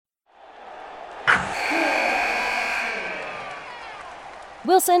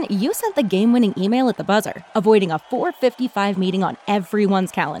Wilson, you sent the game-winning email at the buzzer, avoiding a 4:55 meeting on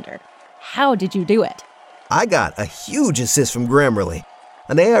everyone's calendar. How did you do it? I got a huge assist from Grammarly,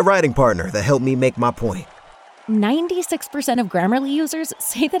 an AI writing partner that helped me make my point. 96% of Grammarly users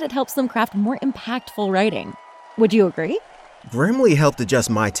say that it helps them craft more impactful writing. Would you agree? Grammarly helped adjust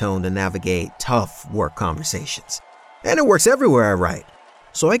my tone to navigate tough work conversations. And it works everywhere I write,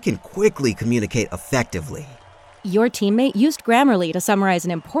 so I can quickly communicate effectively. Your teammate used Grammarly to summarize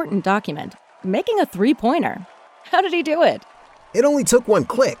an important document, making a 3-pointer. How did he do it? It only took one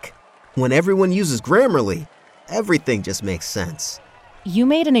click. When everyone uses Grammarly, everything just makes sense. You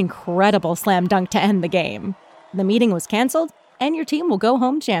made an incredible slam dunk to end the game. The meeting was canceled, and your team will go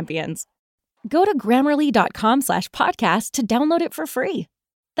home champions. Go to Grammarly.com/podcast to download it for free.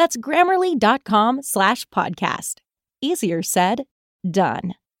 That's Grammarly.com/podcast. Easier said,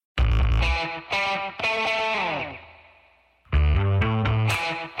 done.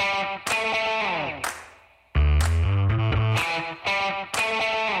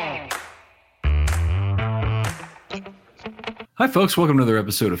 Hi, folks. Welcome to another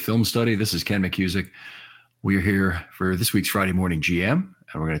episode of Film Study. This is Ken McCusick. We are here for this week's Friday Morning GM,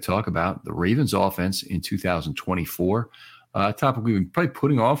 and we're going to talk about the Ravens offense in 2024. A topic we've been probably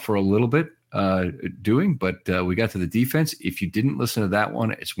putting off for a little bit doing, but we got to the defense. If you didn't listen to that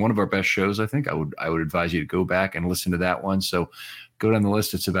one, it's one of our best shows, I think. I would advise you to go back and listen to that one. So go down the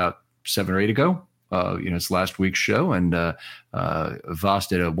list. It's about 7 or 8 ago. It's last week's show, and Voss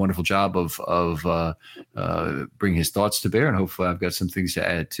did a wonderful job of bringing his thoughts to bear, and hopefully I've got some things to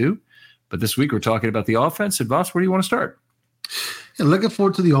add too. But this week we're talking about the offense. And Voss, where do you want to start? Yeah, looking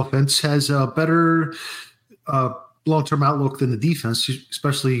forward to the offense. Has a better long-term outlook than the defense,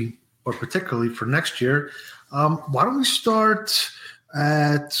 especially or particularly for next year. Why don't we start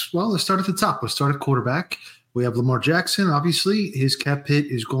let's start at the top. Let's start at quarterback. We have Lamar Jackson. Obviously, his cap hit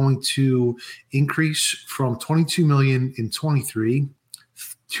is going to increase from $22 million in 23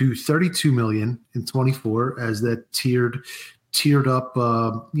 to $32 million in 24 as that tiered up,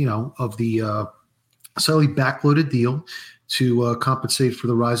 of the slightly backloaded deal to compensate for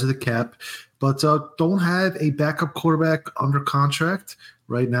the rise of the cap. But don't have a backup quarterback under contract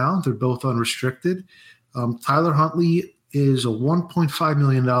right now. They're both unrestricted. Tyler Huntley is a $1.5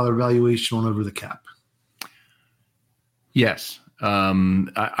 million valuation on over the cap. Yes. I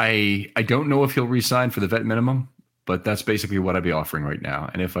don't know if he'll re-sign for the vet minimum, but that's basically what I'd be offering right now.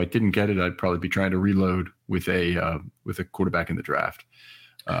 And if I didn't get it, I'd probably be trying to reload with a quarterback in the draft.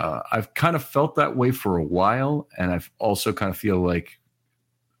 I've kind of felt that way for a while, and I've also kind of feel like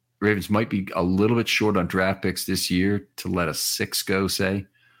Ravens might be a little bit short on draft picks this year to let a 6 go, say,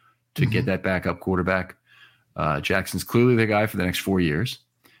 to get that backup quarterback. Jackson's clearly the guy for the next 4 years.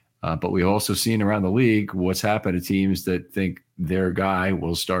 But we've also seen around the league what's happened to teams that think their guy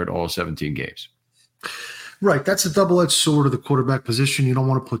will start all 17 games. Right. That's a double-edged sword of the quarterback position. You don't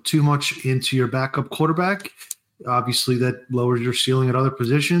want to put too much into your backup quarterback. Obviously, that lowers your ceiling at other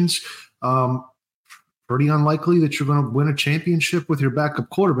positions. Pretty unlikely that you're going to win a championship with your backup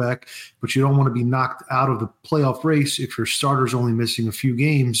quarterback, but you don't want to be knocked out of the playoff race if your starter's only missing a few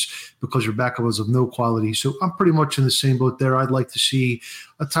games because your backup is of no quality. So I'm pretty much in the same boat there. I'd like to see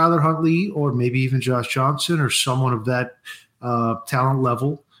a Tyler Huntley or maybe even Josh Johnson or someone of that talent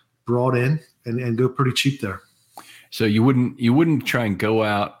level brought in and go pretty cheap there. So you wouldn't try and go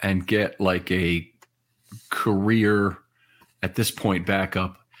out and get like a career at this point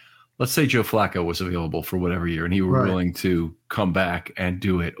backup. Let's say Joe Flacco was available for whatever year and he were willing to come back and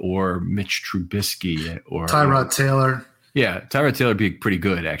do it, or Mitch Trubisky or Tyrod Taylor. Yeah, Tyrod Taylor would be pretty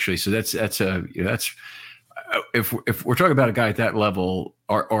good actually. So that's if we're talking about a guy at that level,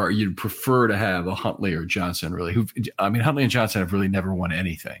 or you'd prefer to have a Huntley or Johnson really. Huntley and Johnson have really never won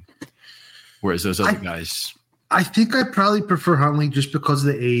anything, whereas those other guys. I think I'd probably prefer Huntley just because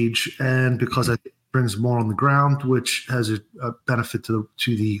of the age and because I think it brings more on the ground, which has a benefit to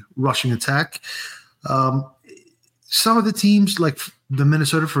the rushing attack. Some of the teams, like the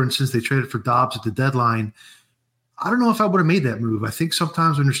Minnesota, for instance, they traded for Dobbs at the deadline. I don't know if I would have made that move. I think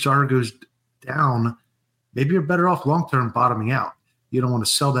sometimes when your starter goes down, maybe you're better off long-term bottoming out. You don't want to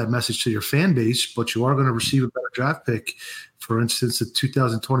sell that message to your fan base, but you are going to receive a better draft pick. For instance, the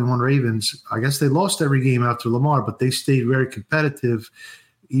 2021 Ravens, I guess they lost every game after Lamar, but they stayed very competitive,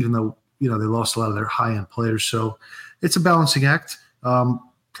 even though, they lost a lot of their high-end players. So it's a balancing act,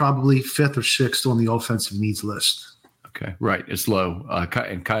 probably 5th or 6th on the offensive needs list. Okay, right. It's low.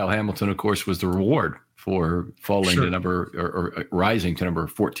 And Kyle Hamilton, of course, was the reward for falling to number or rising to number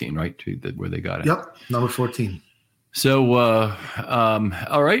 14, right? Where they got it. Yep, number 14. So,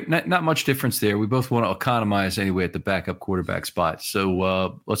 all right, not much difference there. We both want to economize anyway at the backup quarterback spot.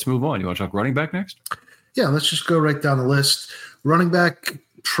 So let's move on. You want to talk running back next? Yeah, let's just go right down the list. Running back,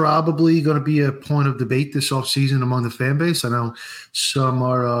 probably going to be a point of debate this offseason among the fan base. I know some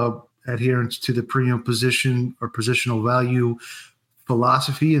are adherents to the premium position or positional value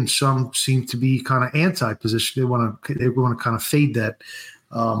philosophy, and some seem to be kind of anti-position. They want to kind of fade that.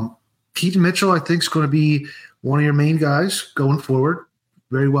 Keaton Mitchell, I think, is going to be one of your main guys going forward.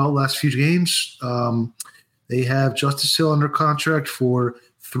 Very well last few games. They have Justice Hill under contract for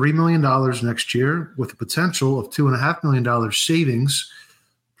 $3 million next year with a potential of $2.5 million savings.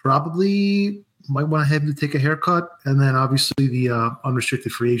 Probably might want to have him to take a haircut. And then obviously the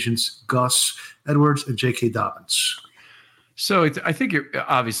unrestricted free agents, Gus Edwards and J.K. Dobbins. So I think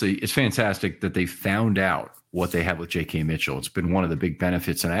it's fantastic that they found out what they have with J.K. Mitchell. It's been one of the big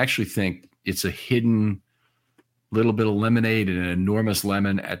benefits. And I actually think it's a hidden little bit of lemonade and an enormous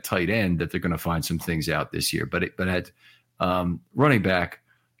lemon at tight end that they're going to find some things out this year. But at running back,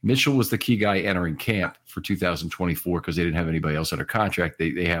 Mitchell was the key guy entering camp for 2024 because they didn't have anybody else under contract.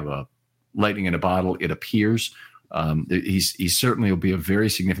 They have a lightning in a bottle, it appears. He certainly will be a very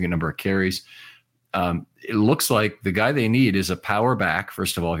significant number of carries. It looks like the guy they need is a power back.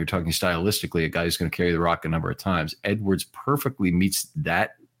 First of all, if you're talking stylistically, a guy who's going to carry the rock a number of times. Edwards perfectly meets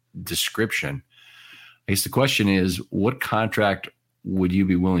that description. I guess the question is, what contract would you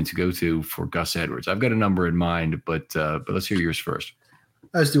be willing to go to for Gus Edwards? I've got a number in mind, but let's hear yours first.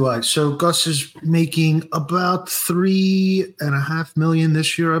 As do I. So Gus is making about $3.5 million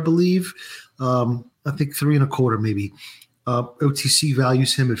this year, I believe. I think $3.25 maybe. OTC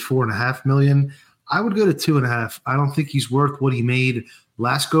values him at $4.5 million. I would go to $2.5 million. I don't think he's worth what he made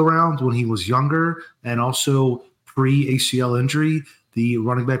last go round when he was younger and also pre-ACL injury. The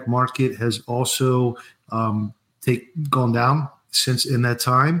running back market has also gone down since in that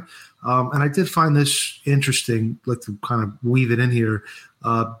time. And I did find this interesting, like to kind of weave it in here.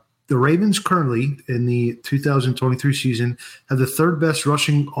 The Ravens currently in the 2023 season have the third best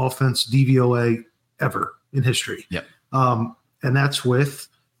rushing offense DVOA ever in history. Yep. And that's with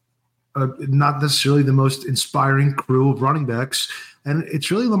not necessarily the most inspiring crew of running backs. And it's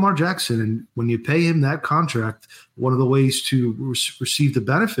really Lamar Jackson. And when you pay him that contract, one of the ways to receive the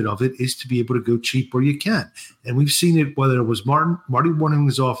benefit of it is to be able to go cheap where you can. And we've seen it, whether it was Marty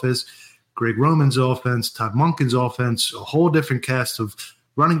Warning's offense, Greg Roman's offense, Todd Monken's offense, a whole different cast of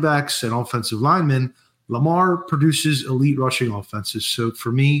running backs and offensive linemen. Lamar produces elite rushing offenses. So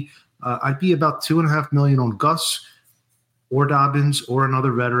for me, I'd be about $2.5 million on Gus or Dobbins or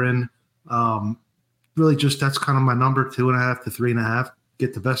another veteran. Really just that's kind of my number, 2.5 to 3.5.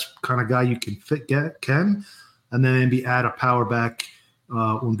 Get the best kind of guy you can, and then maybe add a power back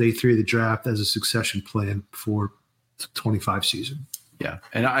on day 3 of the draft as a succession plan for the 25 season. Yeah,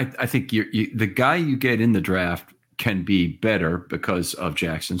 and I think the guy you get in the draft can be better because of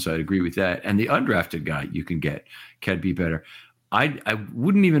Jackson, so I'd agree with that. And the undrafted guy you can get can be better. I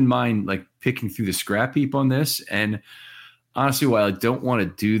wouldn't even mind like picking through the scrap heap on this. And honestly, while I don't want to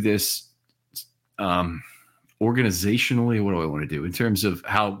do this organizationally, what do I want to do in terms of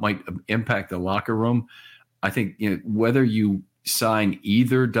how it might impact the locker room? I think whether you sign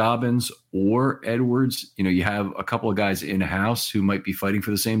either Dobbins or Edwards, you have a couple of guys in-house who might be fighting for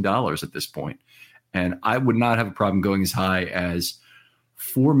the same dollars at this point. And I would not have a problem going as high as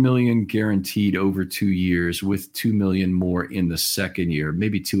 $4 million guaranteed over 2 years with $2 million more in the second year,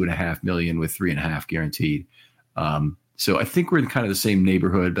 maybe $2.5 million with $3.5 million guaranteed. So I think we're in kind of the same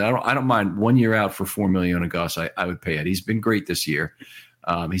neighborhood, but I don't mind 1 year out for $4 million on a Gus. I would pay it. He's been great this year.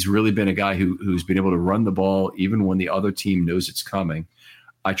 He's really been a guy who's been able to run the ball even when the other team knows it's coming.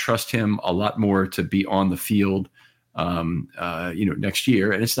 I trust him a lot more to be on the field, next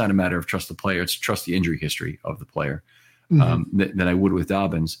year. And it's not a matter of trust the player; it's trust the injury history of the player than I would with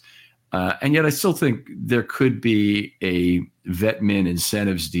Dobbins. And yet, I still think there could be a vet min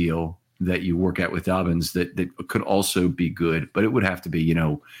incentives deal that you work out with Dobbins that could also be good, but it would have to be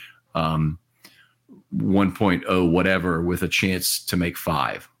 1.0 whatever with a chance to make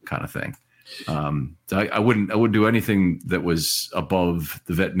 5 kind of thing. So I wouldn't do anything that was above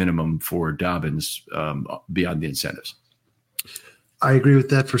the vet minimum for Dobbins beyond the incentives. I agree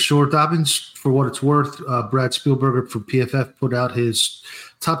with that for sure. Dobbins, for what it's worth, Brad Spielberger from PFF put out his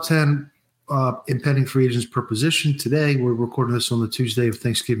top 10 impending free agents per position today. We're recording this on the Tuesday of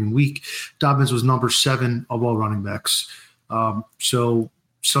Thanksgiving week. Dobbins was number 7 of all running backs. So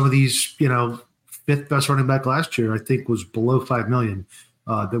some of these, 5th best running back last year, I think was below $5 million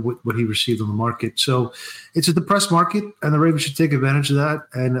what he received on the market. So it's a depressed market, and the Ravens should take advantage of that.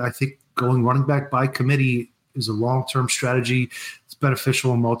 And I think going running back by committee is a long-term strategy. It's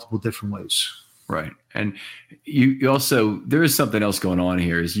beneficial in multiple different ways. Right. And you also, there is something else going on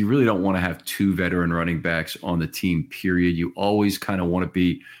here is you really don't want to have two veteran running backs on the team, period. You always kind of want to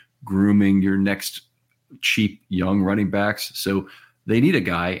be grooming your next cheap young running backs. So they need a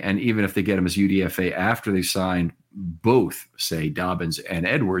guy. And even if they get him as UDFA after they signed both, say, Dobbins and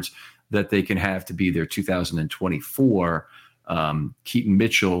Edwards, that they can have to be their 2024 Keaton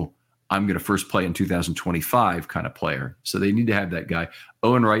Mitchell, I'm going to first play in 2025 kind of player. So they need to have that guy.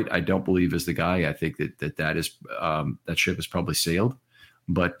 Owen Wright, I don't believe is the guy. I think that is that ship has probably sailed.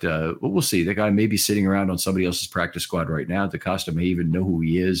 But we'll see. The guy may be sitting around on somebody else's practice squad right now. DaCosta may even know who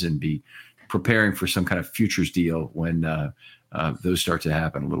he is and be preparing for some kind of futures deal when those start to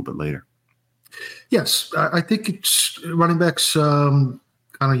happen a little bit later. Yes, I think it's running backs. Kind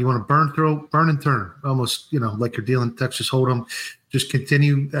of you want to burn and turn, almost like you're dealing Texas Hold'em. Just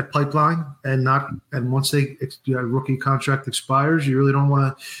continue that pipeline and once rookie contract expires, you really don't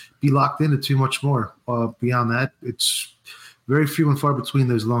want to be locked into too much more. Beyond that, it's very few and far between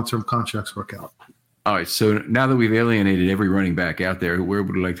those long-term contracts work out. All right. So now that we've alienated every running back out there, where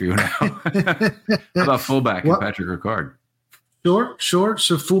would you like to go now? How about fullback and Patrick Ricard? Sure.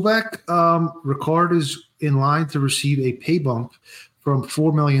 So fullback, Ricard is in line to receive a pay bump from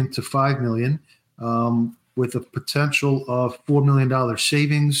 $4 million to $5 million. With a potential of $4 million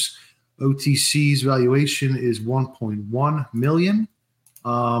savings. OTC's valuation is $1.1 million.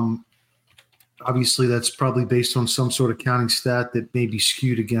 Obviously, that's probably based on some sort of counting stat that may be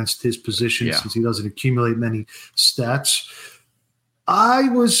skewed against his position since he doesn't accumulate many stats. I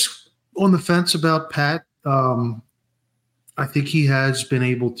was on the fence about Pat. I think he has been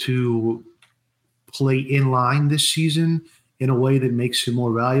able to play in line this season in a way that makes him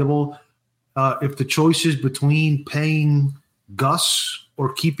more valuable. If the choice is between paying Gus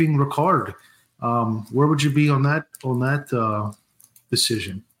or keeping Ricard, where would you be on that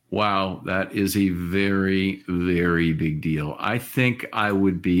decision? Wow, that is a very, very big deal. I think I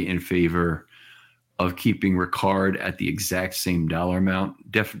would be in favor of keeping Ricard at the exact same dollar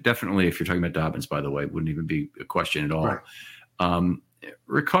amount. Definitely, if you're talking about Dobbins, by the way, it wouldn't even be a question at all. Right.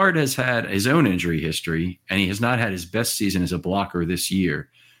 Ricard has had his own injury history, and he has not had his best season as a blocker this year.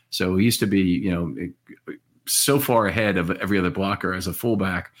 So he used to be, so far ahead of every other blocker as a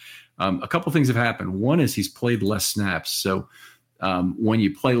fullback. A couple things have happened. One is he's played less snaps. So when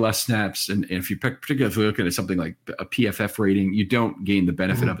you play less snaps, and if you particularly looking at something like a PFF rating, you don't gain the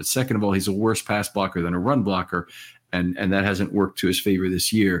benefit of it. Second of all, he's a worse pass blocker than a run blocker, and that hasn't worked to his favor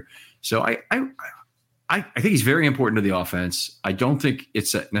this year. So I think he's very important to the offense. I don't think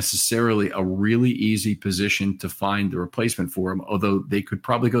it's necessarily a really easy position to find the replacement for him, although they could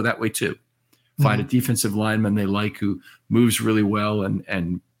probably go that way too. Find a defensive lineman they like who moves really well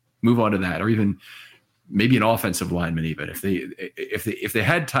and move on to that, or even maybe an offensive lineman even. If they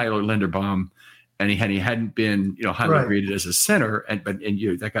had Tyler Linderbaum and he hadn't been highly rated as a center, but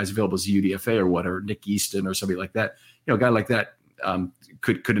that guy's available as a UDFA or whatever, Nick Easton or somebody like that, a guy like that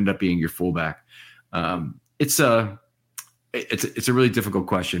could end up being your fullback. It's a really difficult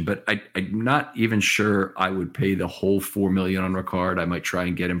question, but I'm not even sure I would pay the whole $4 million on Ricard. I might try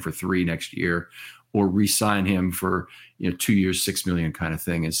and get him for $3 million next year, or re-sign him for 2 years, $6 million kind of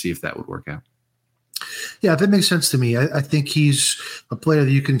thing, and see if that would work out. Yeah, that makes sense to me. I think he's a player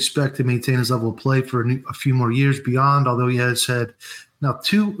that you can expect to maintain his level of play for a few more years beyond, although he has had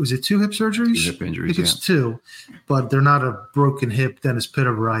two hip surgeries? 2 hip injuries, I think it's 2, but they're not a broken hip Dennis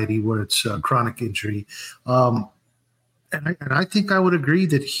Pitta variety where it's a chronic injury. And I think I would agree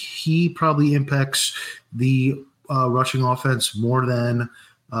that he probably impacts the rushing offense more than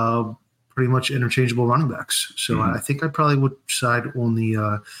pretty much interchangeable running backs. So I think I probably would side on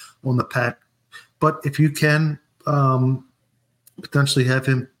the Pat. But if you can potentially have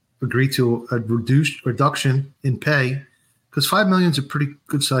him agree to a reduction in pay, because $5 million is a pretty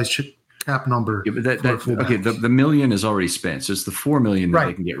good size cap number. Yeah, but the $1 million is already spent, so it's the $4 million that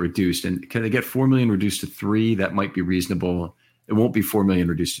they can get reduced. And can they get $4 million reduced to 3? That might be reasonable. It won't be $4 million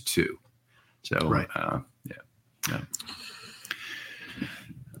reduced to 2. So yeah.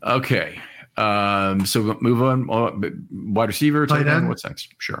 Okay. So move on. Wide receiver, tight end. What's next?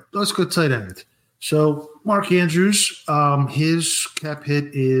 Sure. Let's go tight end. So Mark Andrews, his cap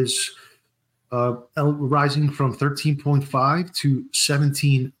hit is rising from 13.5 to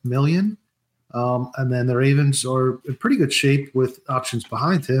 17 million. And then the Ravens are in pretty good shape with options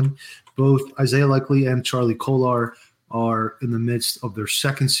behind him. Both Isaiah Likely and Charlie Kolar are in the midst of their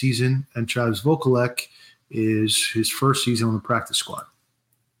second season, and Travis Vokolek is his first season on the practice squad.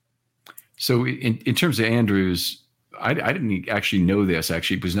 So in terms of Andrews, I didn't actually know this.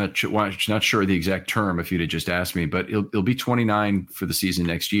 Actually, was not sure of the exact term if you'd have just asked me. But he'll be 29 for the season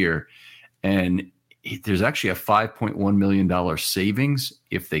next year, and there's actually a $5.1 million savings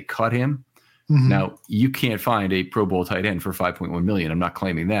if they cut him. Mm-hmm. Now, you can't find a Pro Bowl tight end for $5.1 million. I'm not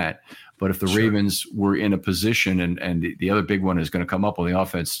claiming that. But if the Ravens were in a position, and the other big one is going to come up on the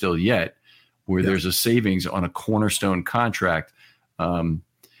offense still yet, where there's a savings on a cornerstone contract,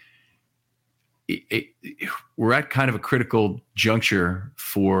 we're at kind of a critical juncture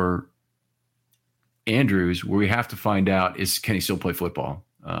for Andrews where we have to find out can he still play football?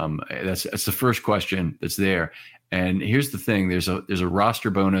 That's the first question that's there. And here's the thing: there's a roster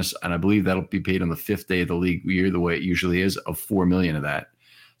bonus, and I believe that'll be paid on the 5th day of the league year, the way it usually is, of $4 million of that.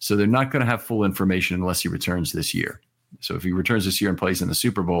 So they're not going to have full information unless he returns this year. So if he returns this year and plays in the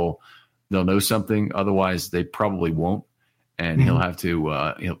Super Bowl, they'll know something. Otherwise, they probably won't, and he'll have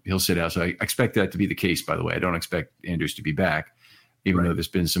to he'll sit out. So I expect that to be the case. By the way, I don't expect Andrews to be back, even though there's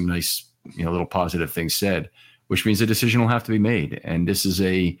been some nice little positive things said, which means a decision will have to be made. And this is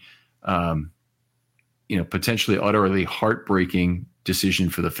a potentially utterly heartbreaking decision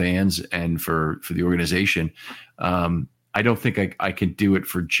for the fans and for the organization. I don't think I can do it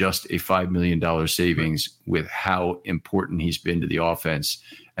for just a $5 million savings with how important he's been to the offense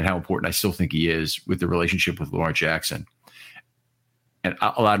and how important I still think he is with the relationship with Lamar Jackson. And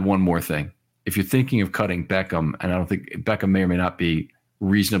I'll add one more thing. If you're thinking of cutting Beckham, and I don't think Beckham may or may not be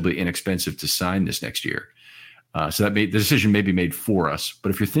reasonably inexpensive to sign this next year. So the decision may be made for us.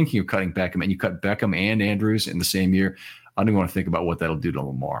 But if you're thinking of cutting Beckham and you cut Beckham and Andrews in the same year, I don't even want to think about what that'll do to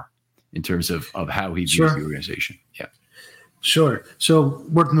Lamar in terms of how he views the organization. Yeah. Sure. So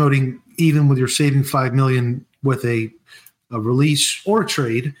worth noting, even with your saving $5 million with a release or a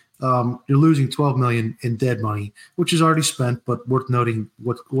trade, you're losing $12 million in dead money, which is already spent. But worth noting,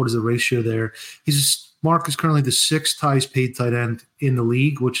 what is the ratio there? Mark is currently the 6th highest paid tight end in the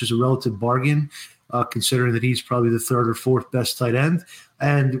league, which is a relative bargain, considering that he's probably the 3rd or 4th best tight end.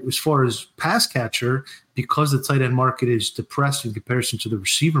 And as far as pass catcher, because the tight end market is depressed in comparison to the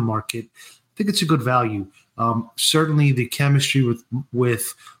receiver market, I think it's a good value. Certainly the chemistry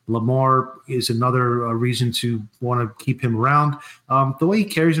with Lamar is another reason to want to keep him around. The way he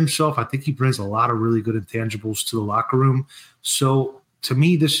carries himself, I think he brings a lot of really good intangibles to the locker room. So to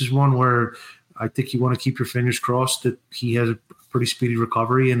me, this is one where I think you want to keep your fingers crossed that he has a pretty speedy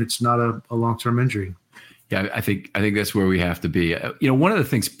recovery and it's not a long-term injury. Yeah, I think that's where we have to be. One of the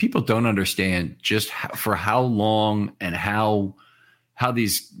things people don't understand just for how long and how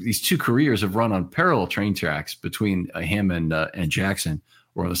these two careers have run on parallel train tracks between him and Jackson,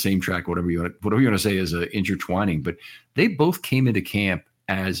 or on the same track, whatever you want to say is intertwining. But they both came into camp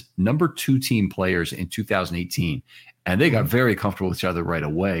as number 2 team players in 2018, and they got very comfortable with each other right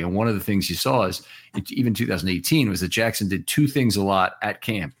away. And one of the things you saw is even 2018 was that Jackson did 2 things a lot at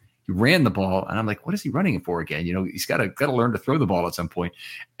camp. He ran the ball, and I'm like, what is he running it for again? He's got to learn to throw the ball at some point.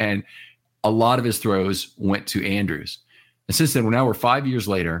 And a lot of his throws went to Andrews. And since then, now we're 5 years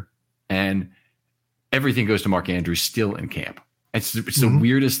later, and everything goes to Mark Andrews still in camp. It's the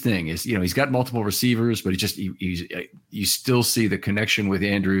weirdest thing is, he's got multiple receivers, but you still see the connection with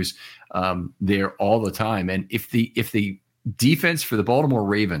Andrews there all the time. And if the defense for the Baltimore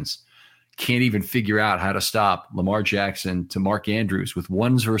Ravens can't even figure out how to stop Lamar Jackson to Mark Andrews with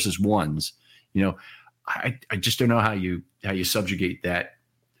ones versus ones, I just don't know how you subjugate that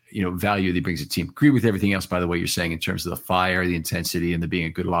value that he brings to the team. Agree with everything else, by the way, you're saying in terms of the fire, the intensity, and the being a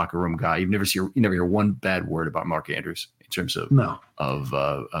good locker room guy. You never hear one bad word about Mark Andrews in terms of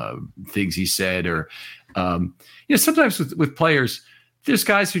things he said, or sometimes with players, there's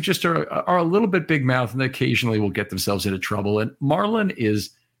guys who just are a little bit big mouth and occasionally will get themselves into trouble. And Marlon is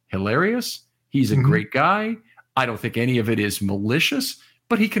hilarious. He's a great guy. I don't think any of it is malicious,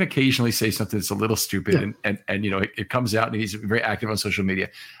 but he can occasionally say something that's a little stupid, and it comes out, and he's very active on social media.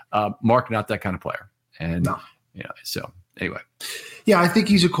 Mark, not that kind of player. And, so anyway. Yeah, I think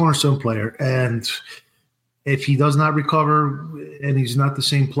he's a cornerstone player. And if he does not recover and he's not the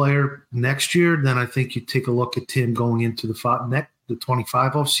same player next year, then I think you take a look at Tim going into the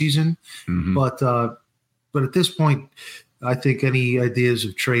 25 off season. Mm-hmm. But at this point, I think any ideas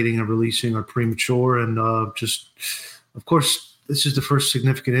of trading or releasing are premature. And of course, this is the first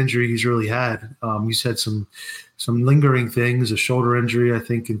significant injury he's really had. He's had some lingering things, a shoulder injury, I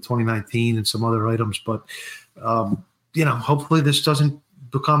think, in 2019 and some other items. But, hopefully this doesn't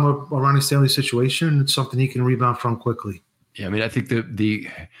become a Ronnie Stanley situation. It's something he can rebound from quickly. Yeah, I mean, I think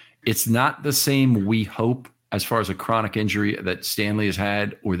it's not the same, we hope, as far as a chronic injury that Stanley has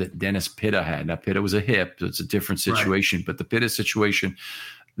had or that Dennis Pitta had. Now, Pitta was a hip, so it's a different situation. Right. But the Pitta situation,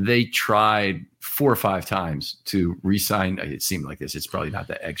 they tried 4 or 5 times to re-sign. It seemed like this. It's probably not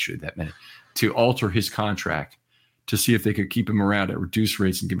that many, to alter his contract to see if they could keep him around at reduced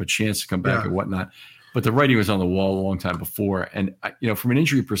rates and give him a chance to come back and whatnot. But the writing was on the wall a long time before. And, from an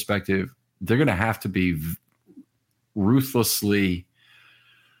injury perspective, they're going to have to be ruthlessly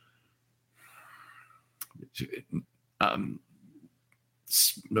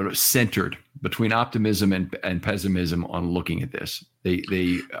centered between optimism and pessimism on looking at this.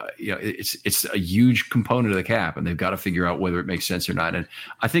 It's a huge component of the cap, and they've got to figure out whether it makes sense or not. And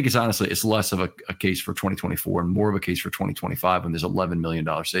I think it's less of a case for 2024 and more of a case for 2025 when there's $11 million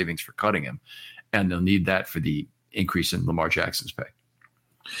savings for cutting him, and they'll need that for the increase in Lamar Jackson's pay.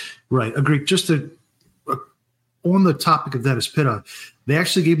 Right, agreed. Just on the topic of Dennis Pitta, they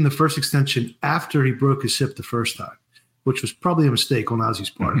actually gave him the first extension after he broke his hip the first time, which was probably a mistake on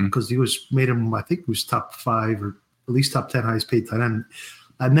Ozzy's part because he made him, I think he was top 5 or at least top 10 highest paid tight end.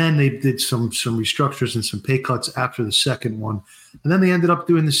 And then they did some restructures and some pay cuts after the second one. And then they ended up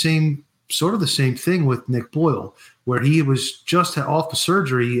doing the same thing with Nick Boyle, where he was just off the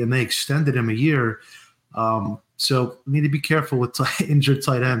surgery and they extended him a year. So we need to be careful with injured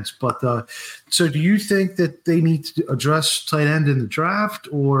tight ends. But so do you think that they need to address tight end in the draft,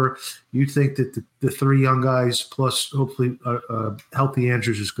 or you think that the 3 young guys plus hopefully healthy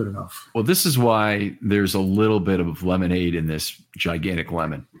Andrews is good enough? Well, this is why there's a little bit of lemonade in this gigantic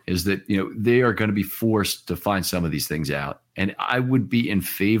lemon, is that, they are going to be forced to find some of these things out. And I would be in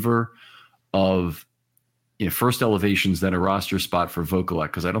favor of first elevations, then a roster spot for Vokolek,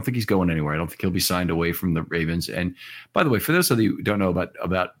 because I don't think he's going anywhere. I don't think he'll be signed away from the Ravens. And by the way, for those of you who don't know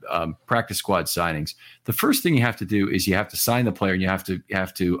about practice squad signings, the first thing you have to do is you have to sign the player, and you have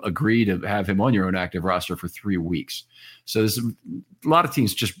to agree to have him on your own active roster for 3 weeks. So there's a lot of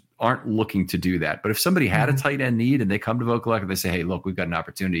teams just aren't looking to do that. But if somebody had a tight end need and they come to Vokolek and they say, hey, look, we've got an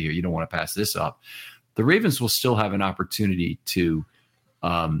opportunity here, you don't want to pass this up, the Ravens will still have an opportunity to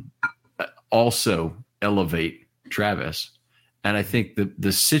also elevate Travis. And I think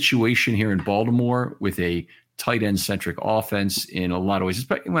the situation here in Baltimore with a tight end centric offense in a lot of ways,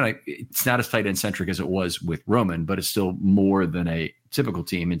 it's not as tight end centric as it was with Roman, but it's still more than a typical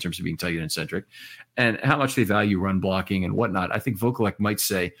team in terms of being tight end centric and how much they value run blocking and whatnot. I think Vokolek might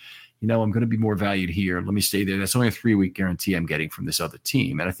say, I'm going to be more valued here. Let me stay there. That's only a 3-week guarantee I'm getting from this other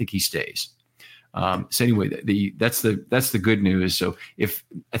team. And I think he stays. So anyway, that's the good news. So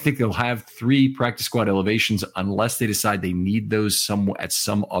I think they'll have 3 practice squad elevations unless they decide they need those at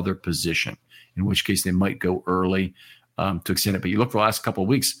some other position, in which case they might go early to extend it. But you look the last couple of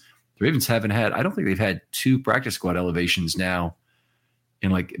weeks, the Ravens I don't think they've had 2 practice squad elevations now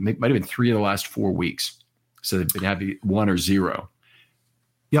in it might have been 3 of the last 4 weeks. So they've been having 1 or 0.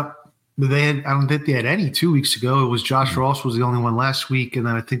 Yep. I don't think they had any 2 weeks ago. It was Josh Ross was the only one last week. And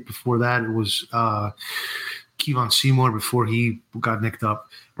then I think before that, it was Kevon Seymour before he got nicked up.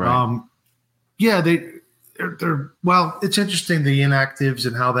 Right. They're well, it's interesting, the inactives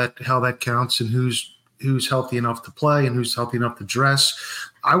and how that counts and who's healthy enough to play and who's healthy enough to dress.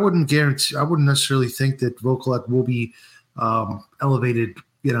 I wouldn't necessarily think that Vokolek will be elevated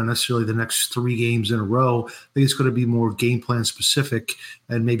necessarily the next 3 games in a row. I think it's going to be more game plan specific,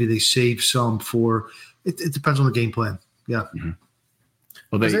 and maybe they save some for it. It depends on the game plan. Yeah. Mm-hmm.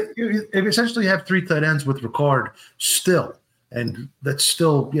 Well, they essentially have 3 tight ends with Ricard still, and that's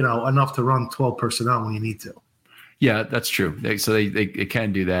still enough to run 12 personnel when you need to. Yeah, that's true. So they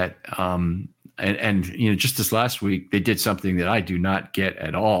can do that. And just this last week they did something that I do not get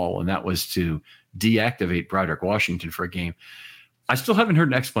at all, and that was to deactivate Broderick Washington for a game. I still haven't heard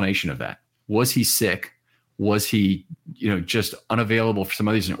an explanation of that. Was he sick? Was he, just unavailable for some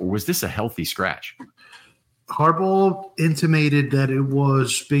other reason, or was this a healthy scratch? Harbaugh intimated that it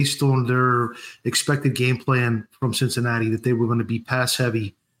was based on their expected game plan from Cincinnati, that they were going to be pass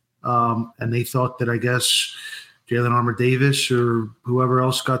heavy, and they thought that, I guess, Jalen Armour-Davis or whoever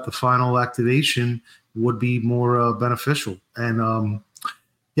else got the final activation would be more beneficial. And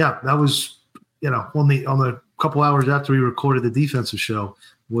that was, on the couple hours after we recorded the defensive show,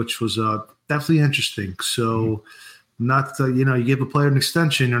 which was definitely interesting. So not, you give a player an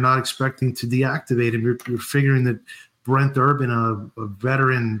extension, you're not expecting to deactivate him. You're figuring that Brent Urban, a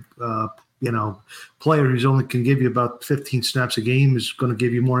veteran, player who's only can give you about 15 snaps a game, is going to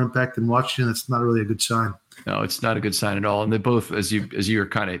give you more impact than Washington. That's not really a good sign. No, it's not a good sign at all. And they both, as you're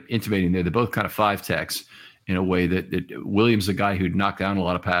kind of intimating there, they're both kind of 5-techs in a way that Williams, a guy who'd knocked down a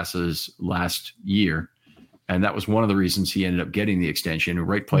lot of passes last year, and that was one of the reasons he ended up getting the extension.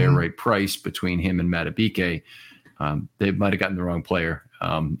 Right player, right price between him and Matabike. They might have gotten the wrong player,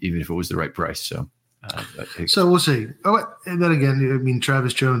 even if it was the right price. So So we'll see. Oh, and then again, I mean,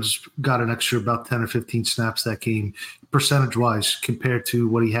 Travis Jones got an extra about 10 or 15 snaps that game, percentage-wise, compared to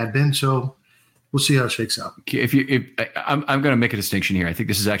what he had been. So we'll see how it shakes out. I'm going to make a distinction here. I think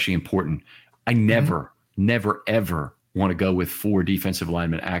this is actually important. I never, ever want to go with 4 defensive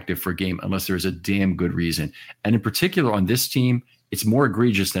linemen active for a game unless there's a damn good reason. And in particular on this team, it's more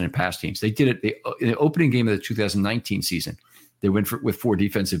egregious than in past teams. They did it in the opening game of the 2019 season. They went with 4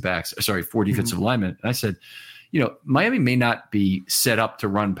 defensive linemen. And I said, Miami may not be set up to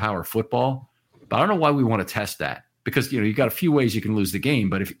run power football, but I don't know why we want to test that, because, you got a few ways you can lose the game.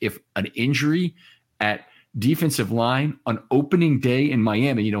 But if an injury at defensive line on opening day in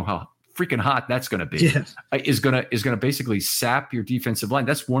Miami, you know how freaking hot that's going to be, is going to basically sap your defensive line.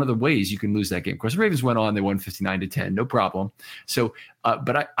 That's one of the ways you can lose that game. Of course, the Ravens went on, they won 59-10, no problem. So,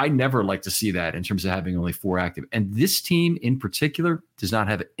 but I never like to see that in terms of having only 4 active. And this team in particular does not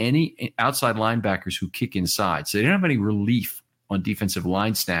have any outside linebackers who kick inside. So they don't have any relief on defensive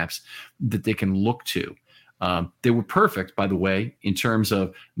line snaps that they can look to. They were perfect, by the way, in terms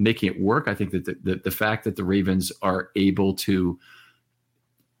of making it work. I think that the fact that the Ravens are able to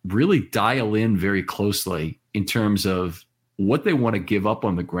really dial in very closely in terms of what they want to give up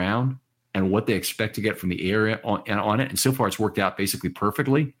on the ground and what they expect to get from the area on it. And so far it's worked out basically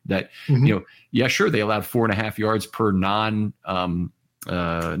perfectly that, sure, they allowed 4.5 yards per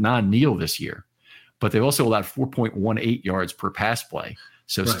non-kneel this year, but they've also allowed 4.18 yards per pass play.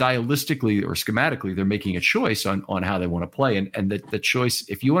 So stylistically or schematically, they're making a choice on how they want to play. And the choice,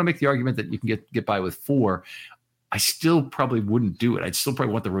 if you want to make the argument that you can get by with 4, I still probably wouldn't do it. I'd still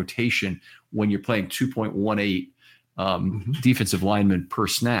probably want the rotation when you're playing 2.18 defensive linemen per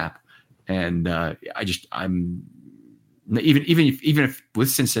snap. And I'm even if with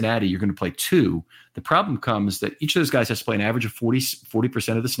Cincinnati you're going to play 2, the problem comes that each of those guys has to play an average of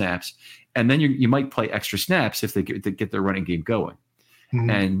 40% of the snaps, and then you might play extra snaps if they get their running game going.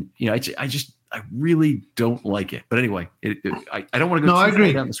 And I really don't like it. But anyway, I don't want to go too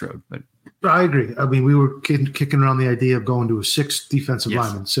far down this road. But I agree. I mean, we were kicking around the idea of going to a 6 defensive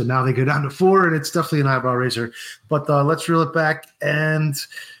lineman. So now they go down to 4, and it's definitely an eyebrow raiser. But let's reel it back. And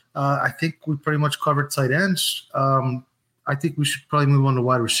I think we pretty much covered tight ends. I think we should probably move on to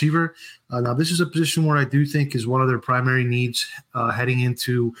wide receiver. Now, this is a position where I do think is one of their primary needs heading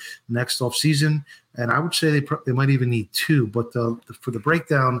into next offseason. And I would say they might even need 2. But for the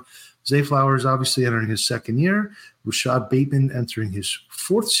breakdown, Zay Flowers obviously entering his 2nd year, Rashad Bateman entering his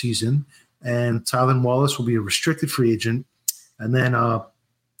 4th season, and Tylan Wallace will be a restricted free agent. And then Odell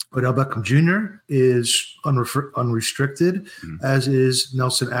Beckham Jr. is unrestricted, as is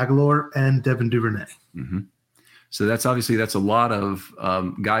Nelson Aguilar and Devin Duvernay. So that's a lot of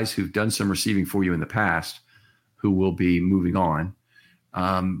guys who've done some receiving for you in the past who will be moving on.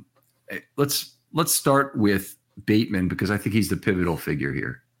 Let's start with Bateman, because I think he's the pivotal figure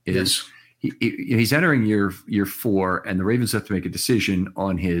here. He's entering year 4, and the Ravens have to make a decision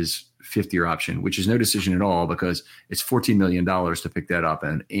on his 5th-year option, which is no decision at all because it's $14 million to pick that up,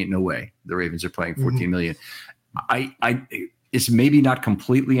 and ain't no way the Ravens are playing $14 million. It's maybe not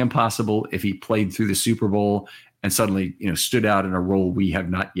completely impossible if he played through the Super Bowl and suddenly stood out in a role we have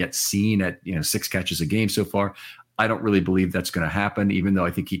not yet seen at 6 catches a game so far. I don't really believe that's going to happen, even though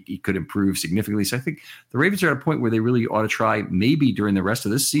I think he could improve significantly. So I think the Ravens are at a point where they really ought to try maybe during the rest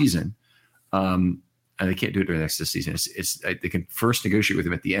of this season. And they can't do it during the rest of the season. They can first negotiate with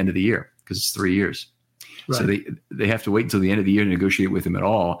him at the end of the year because it's 3 years. Right. So they have to wait until the end of the year to negotiate with him at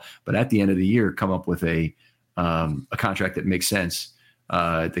all. But at the end of the year, come up with a contract that makes sense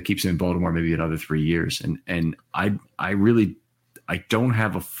that keeps him in Baltimore maybe another 3 years. And I don't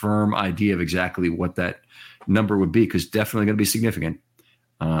have a firm idea of exactly what that number would be, because definitely going to be significant.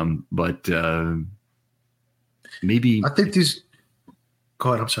 But maybe I think these. Go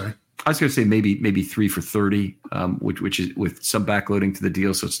ahead. I'm sorry. I was going to say maybe 3 for 30, which is with some backloading to the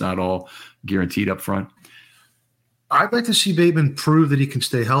deal, so it's not all guaranteed up front. I'd like to see Bateman prove that he can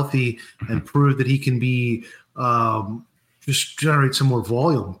stay healthy and prove that he can be just generate some more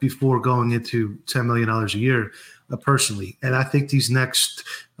volume before going into $10 million a year, personally. And I think these next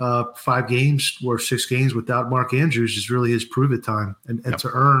 5 games or 6 games without Mark Andrews is really his prove it time and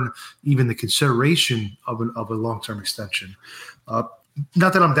to earn even the consideration of a long-term extension.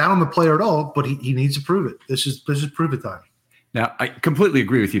 Not that I'm down on the player at all, but he needs to prove it. This is prove it time. Now, I completely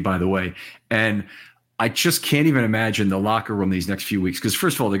agree with you, by the way. And I just can't even imagine the locker room these next few weeks, because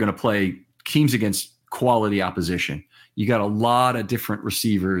first of all, they're going to play teams against quality opposition. You got a lot of different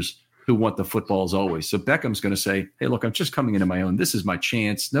receivers who want the football as always. So Beckham's going to say, hey, look, I'm just coming into my own. This is my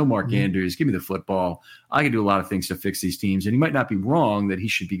chance. No Mark Andrews. Give me the football. I can do a lot of things to fix these teams. And he might not be wrong that he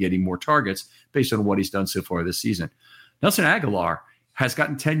should be getting more targets based on what he's done so far this season. Nelson Aguilar has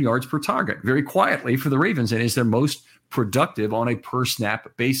gotten 10 yards per target very quietly for the Ravens and is their most productive on a per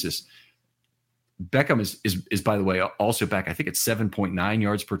snap basis. Beckham is by the way, also back. I think it's 7.9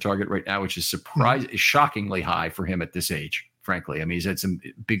 yards per target right now, which is shockingly high for him at this age. Frankly, I mean, he's had some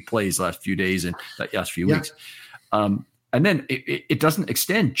big plays last few days and last few weeks. And then it doesn't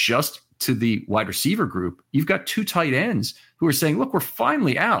extend just to the wide receiver group. You've got 2 tight ends who are saying, look, we're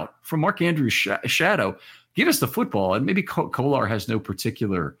finally out from Mark Andrews' shadow. Give us the football. And maybe Kolar has no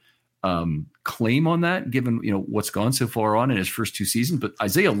particular claim on that, given what's gone so far on in his first 2 seasons. But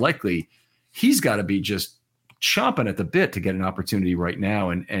Isaiah Likely, he's got to be just chomping at the bit to get an opportunity right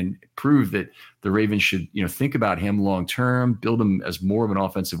now and prove that the Ravens should think about him long term, build him as more of an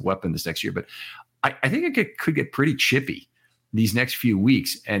offensive weapon this next year. But I think it could get pretty chippy these next few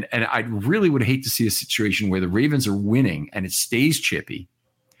weeks, and I really would hate to see a situation where the Ravens are winning and it stays chippy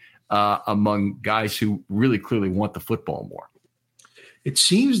among guys who really clearly want the football more. It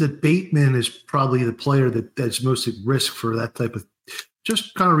seems that Bateman is probably the player that's most at risk for that type of.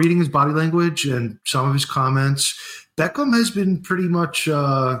 Just kind of reading his body language and some of his comments. Beckham has been pretty much,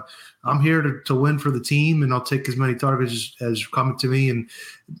 I'm here to win for the team, and I'll take as many targets as come to me. And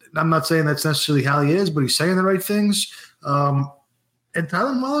I'm not saying that's necessarily how he is, but he's saying the right things. And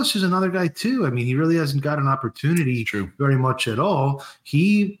Tylan Wallace is another guy too. I mean, he really hasn't got an opportunity very much at all.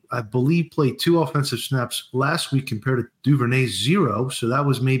 He, I believe, played 2 offensive snaps last week compared to Duvernay's 0. So that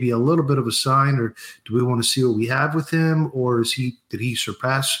was maybe a little bit of a sign. Or do we want to see what we have with him, or did he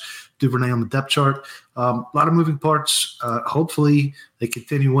surpass Duvernay on the depth chart? A lot of moving parts. Hopefully, they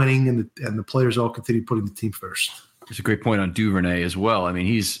continue winning, and the players all continue putting the team first. There's a great point on Duvernay as well. I mean,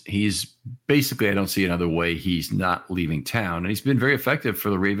 he's basically, I don't see another way he's not leaving town. And he's been very effective for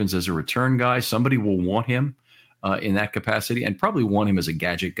the Ravens as a return guy. Somebody will want him in that capacity, and probably want him as a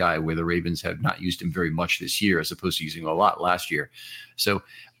gadget guy, where the Ravens have not used him very much this year as opposed to using him a lot last year. So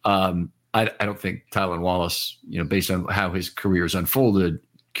I don't think Tylan Wallace, based on how his career has unfolded,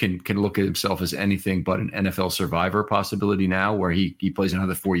 can look at himself as anything but an NFL survivor possibility now, where he plays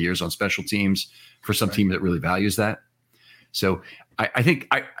another 4 years on special teams for some team that really values that. So I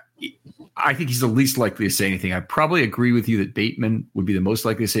think he's the least likely to say anything. I probably agree with you that Bateman would be the most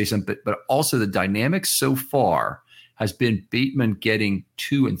likely to say something, but also the dynamics so far has been Bateman getting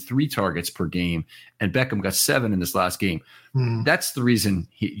 2 and 3 targets per game, and Beckham got 7 in this last game. That's the reason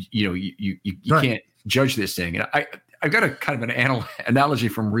you can't judge this thing. And I've got a kind of an analogy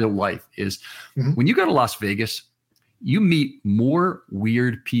from real life is when you go to Las Vegas, you meet more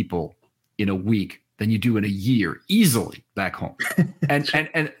weird people in a week than you do in a year easily back home. And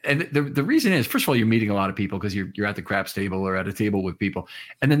the reason is, first of all, you're meeting a lot of people because you're at the craps table or at a table with people.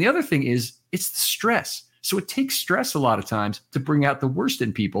 And then the other thing is it's the stress. So it takes stress a lot of times to bring out the worst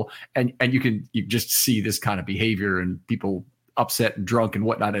in people. And you just see this kind of behavior and people upset and drunk and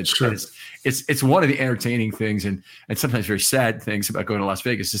whatnot. It's one of the entertaining things and sometimes very sad things about going to Las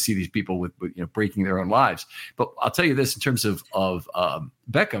Vegas, to see these people with breaking their own lives. But I'll tell you this, in terms of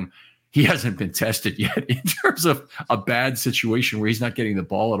Beckham, he hasn't been tested yet in terms of a bad situation where he's not getting the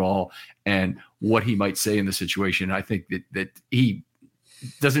ball at all and what he might say in the situation. I think that he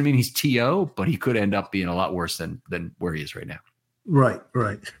doesn't mean he's TO, but he could end up being a lot worse than where he is right now. Right.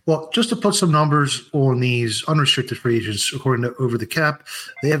 Well, just to put some numbers on these unrestricted free agents, according to Over the Cap,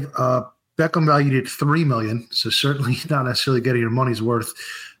 they have Beckham valued at $3 million, so certainly not necessarily getting your money's worth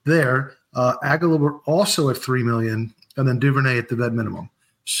there. Aguilar also at $3 million, and then Duvernay at the vet minimum.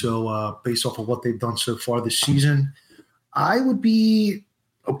 So based off of what they've done so far this season, I would be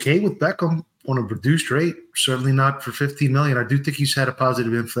okay with Beckham on a reduced rate. Certainly not for $15 million. I do think he's had a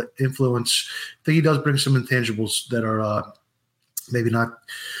positive influence. I think he does bring some intangibles that are maybe not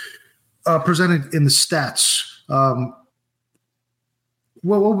presented in the stats.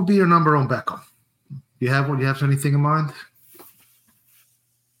 What would be your number on Beckham? You have anything in mind?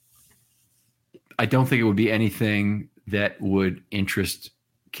 I don't think it would be anything that would interest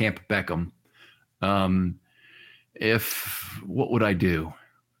Camp Beckham. What would I do?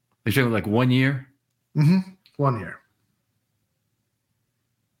 You're talking like 1 year? 1 year.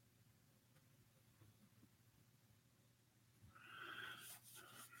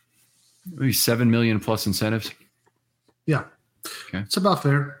 Maybe $7 million plus incentives. Yeah, okay. It's about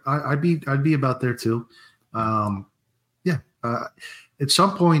fair. I'd be about there too. At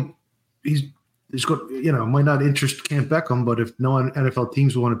some point, he's got, might not interest Camp Beckham, but if no NFL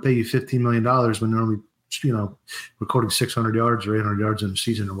teams want to pay you $15 million when they're only recording 600 yards or 800 yards in a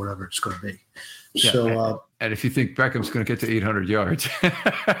season or whatever it's going to be. Yeah, so, and if you think Beckham's going to get to 800 yards,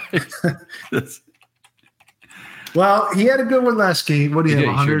 well, he had a good one last game. What do you have?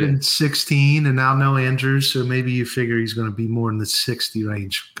 116, and now no Andrews. So maybe you figure he's going to be more in the 60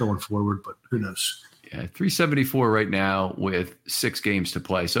 range going forward, but who knows? Yeah, 374 right now with 6 games to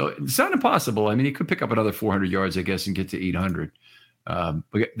play. So it's not impossible. I mean, he could pick up another 400 yards, I guess, and get to 800.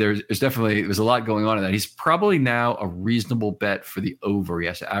 But there's a lot going on in that. He's probably now a reasonable bet for the over. He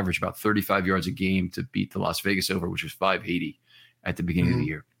has to average about 35 yards a game to beat the Las Vegas over, which was 580 at the beginning of the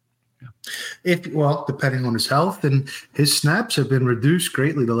year. Yeah. Depending on his health, and his snaps have been reduced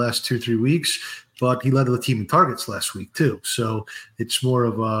greatly the last 2-3 weeks, but he led the team in targets last week too. So it's more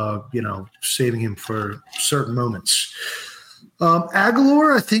of saving him for certain moments.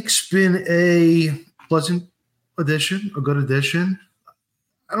 Aguilar, I think, has been a pleasant addition, a good addition.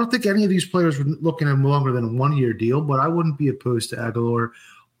 I don't think any of these players were looking at longer than a 1-year deal, but I wouldn't be opposed to Aguilar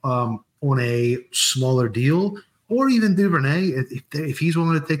on a smaller deal. Or even Duvernay, if he's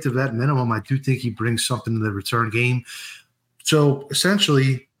willing to take the vet minimum, I do think he brings something to the return game. So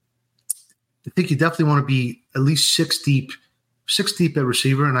essentially, I think you definitely want to be at least six deep at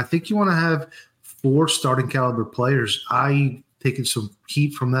receiver, and I think you want to have 4 starting caliber players. I taken some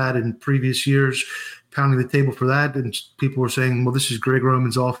heat from that in previous years, pounding the table for that, and people were saying, well, this is Greg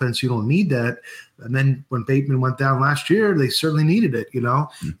Roman's offense, you don't need that. And then when Bateman went down last year, they certainly needed it.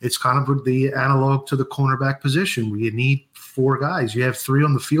 It's kind of the analog to the cornerback position where you need 4 guys. You have 3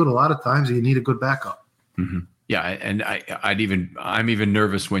 on the field a lot of times, and you need a good backup. Mm-hmm. Yeah, and I'm even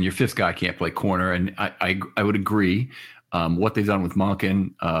nervous when your 5th guy can't play corner, and I would agree. What they've done with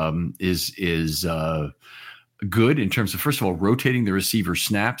Monken is good in terms of, first of all, rotating the receiver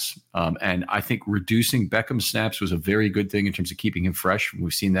snaps. And I think reducing Beckham's snaps was a very good thing in terms of keeping him fresh.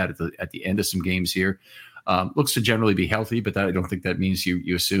 We've seen that at the end of some games here. Looks to generally be healthy, but I don't think that means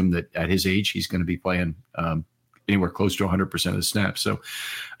you assume that at his age he's going to be playing anywhere close to 100% of the snaps. So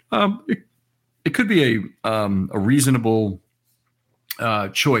it could be a reasonable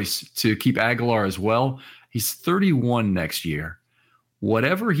choice to keep Aguilar as well. He's 31 next year.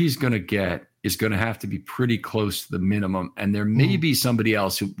 Whatever he's going to get is going to have to be pretty close to the minimum. And there may be somebody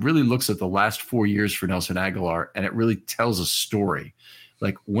else who really looks at the last 4 years for Nelson Aguilar, and it really tells a story.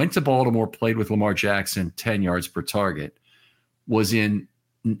 Like, went to Baltimore, played with Lamar Jackson, 10 yards per target, was in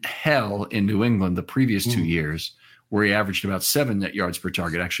hell in New England the previous 2 years, where he averaged about 7 yards per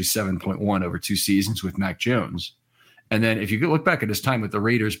target, actually 7.1 over 2 seasons with Mac Jones. And then if you look back at his time with the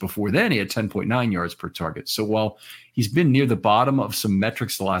Raiders before then, he had 10.9 yards per target. So while he's been near the bottom of some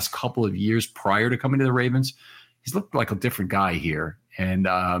metrics the last couple of years prior to coming to the Ravens, he's looked like a different guy here. And,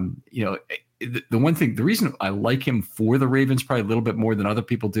 the one thing, the reason I like him for the Ravens probably a little bit more than other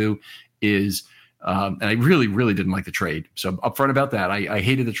people do is, and I really, really didn't like the trade. So I'm upfront about that. I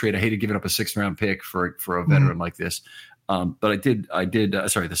hated the trade. I hated giving up a 6th-round pick for a veteran like this. But I did.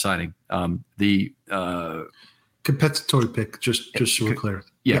 The signing. Compensatory pick, just so we're clear.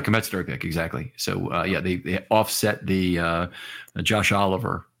 Yeah, compensatory pick, exactly. So, they offset the Josh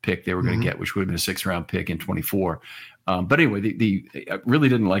Oliver pick they were going to get, which would have been a 6th-round pick in 24. But anyway, I really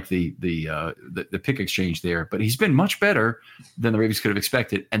didn't like the pick exchange there. But he's been much better than the Ravens could have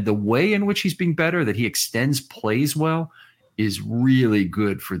expected, and the way in which he's being better, that he extends plays well, is really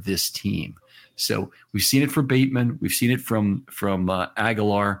good for this team. So we've seen it for Bateman, we've seen it from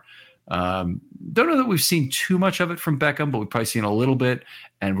Aguilar. Don't know that we've seen too much of it from Beckham, but we've probably seen a little bit,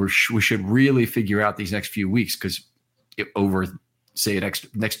 and we should really figure out these next few weeks, because over, say,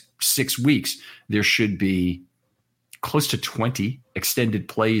 next 6 weeks, there should be close to 20 extended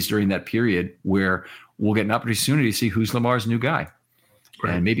plays during that period where we'll get an opportunity to see who's Lamar's new guy.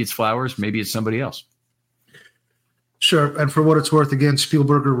 Right. And maybe it's Flowers, maybe it's somebody else. Sure. And for what it's worth, again,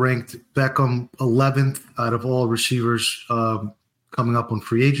 Spielberger ranked Beckham 11th out of all receivers coming up on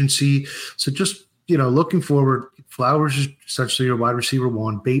free agency. So just, looking forward, Flowers is essentially your wide receiver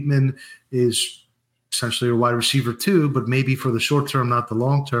 1. Bateman is essentially your wide receiver 2, but maybe for the short term, not the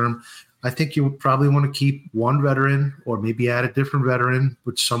long term. I think you would probably want to keep one veteran, or maybe add a different veteran,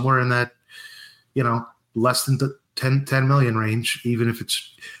 but somewhere in that, less than the 10 million range, even if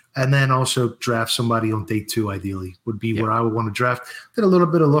it's, and then also draft somebody on day 2, ideally, would be where I would want to draft. Did a little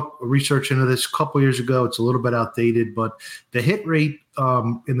bit of research into this a couple years ago. It's a little bit outdated, but the hit rate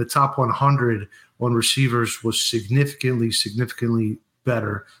in the top 100 on receivers was significantly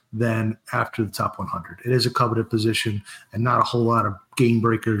better than after the top 100. It is a coveted position, and not a whole lot of game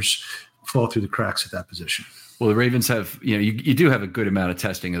breakers fall through the cracks at that position. Well, the Ravens have, you do have a good amount of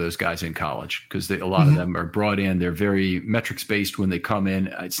testing of those guys in college because a lot of them are brought in. They're very metrics based when they come in.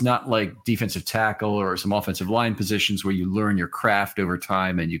 It's not like defensive tackle or some offensive line positions where you learn your craft over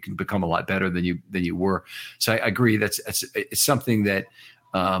time and you can become a lot better than you were. So I agree. It's something that,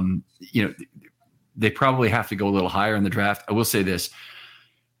 they probably have to go a little higher in the draft. I will say this.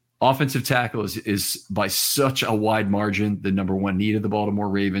 Offensive tackle is by such a wide margin the number one need of the Baltimore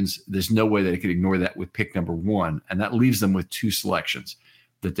Ravens. There's no way they could ignore that with pick number 1, and that leaves them with 2 selections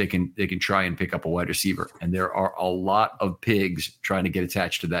that they can try and pick up a wide receiver. And there are a lot of pigs trying to get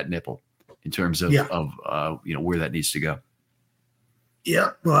attached to that nipple in terms of where that needs to go.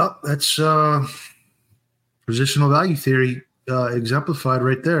 Yeah, well, that's positional value theory exemplified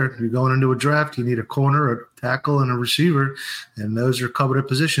right there. You're going into a draft, you need a corner, a tackle, and a receiver, and those are coveted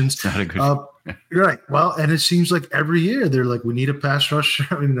positions. Not a good right. Well, and it seems like every year they're like, we need a pass rusher,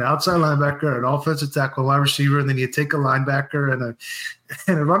 an outside linebacker, an offensive tackle, a wide receiver, and then you take a linebacker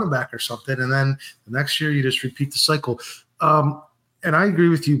and a running back or something, and then the next year you just repeat the cycle. And I agree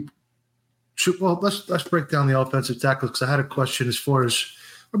with you. Well, let's break down the offensive tackle because I had a question as far as,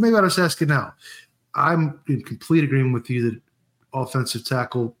 or maybe I'll just ask it now. I'm in complete agreement with you that offensive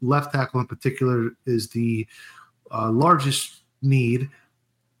tackle, left tackle in particular, is the largest need.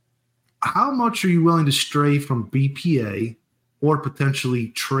 How much are you willing to stray from BPA or potentially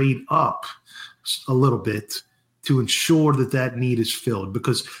trade up a little bit to ensure that need is filled?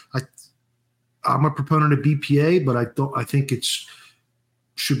 Because I'm a proponent of BPA, but I think it's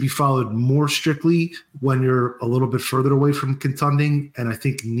should be followed more strictly when you're a little bit further away from contending, and I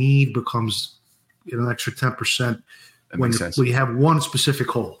think need becomes an extra 10%. When you have one specific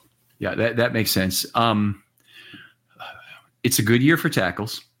hole. Yeah, that makes sense. It's a good year for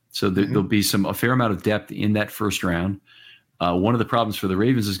tackles. So there'll be a fair amount of depth in that first round. One of the problems for the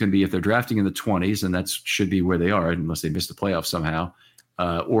Ravens is going to be if they're drafting in the 20s, and that should be where they are unless they miss the playoffs somehow,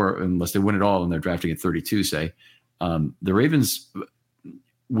 or unless they win it all and they're drafting at 32, say. The Ravens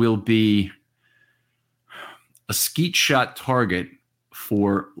will be a skeet shot target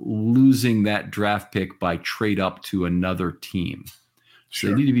for losing that draft pick by trade up to another team. So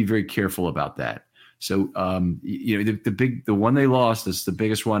they need to be very careful about that. So, the one they lost, that's the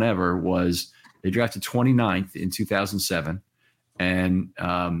biggest one ever, was they drafted 29th in 2007. And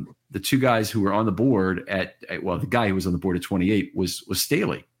the 2 guys who were on the board the guy who was on the board at 28 was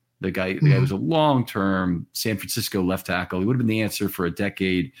Staley. The guy was a long-term San Francisco left tackle. He would have been the answer for a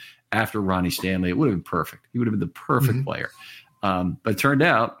decade after Ronnie Stanley. It would have been perfect. He would have been the perfect player. But it turned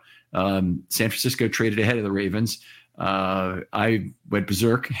out San Francisco traded ahead of the Ravens. I went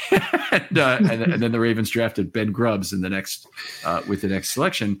berserk, and then the Ravens drafted Ben Grubbs in the next with the next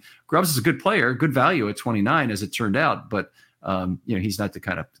selection. Grubbs is a good player, good value at 29, as it turned out, but he's not the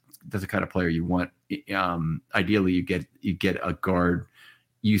kind of player you want. Ideally, you get a guard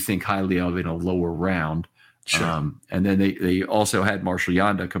you think highly of in a lower round. Sure. And then they also had Marshall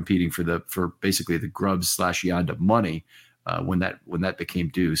Yanda competing for basically the Grubbs / Yanda money. When that became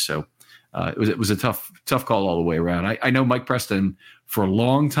due. So it was a tough call all the way around. I know Mike Preston for a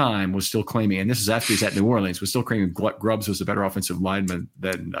long time was still claiming, and this is after he's at New Orleans, was still claiming Grubbs was a better offensive lineman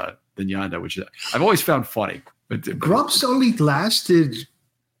than Yanda, which I've always found funny. But Grubbs only lasted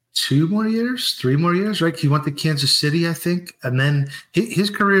 3 more years, right? He went to Kansas City, I think, and then his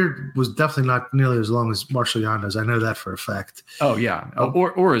career was definitely not nearly as long as Marshall Yanda's. I know that for a fact. Oh yeah,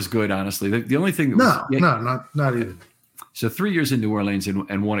 or as good, honestly. The only thing not even. So 3 years in New Orleans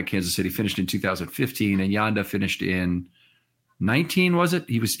and 1 at Kansas City, finished in 2015, and Yanda finished in 19, was it?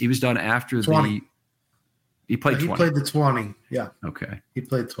 He was done after 20. He played 20. He played the 20. Yeah. Okay. He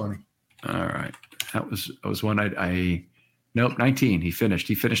played 20. All right. That was one nope, 19. He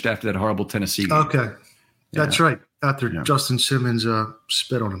finished after that horrible Tennessee game. Okay. That's right. After Justin Simmons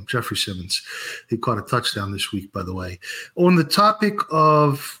spit on him, Jeffrey Simmons. He caught a touchdown this week, by the way. On the topic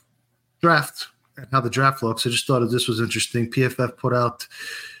of draft and how the draft looks, I just thought this was interesting. PFF put out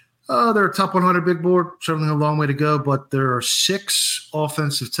they're a top 100 big board, certainly a long way to go, but there are 6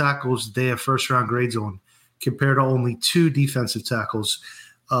 offensive tackles they have first-round grades on compared to only 2 defensive tackles,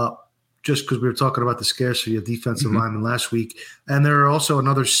 just because we were talking about the scarcity of defensive linemen last week. And there are also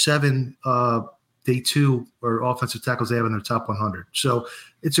another 7 day 2 or offensive tackles they have in their top 100. So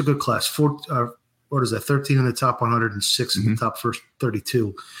it's a good class. 13 in the top 100 and 6 in the top first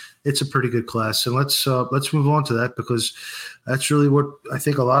 32. It's a pretty good class. And let's move on to that, because that's really what I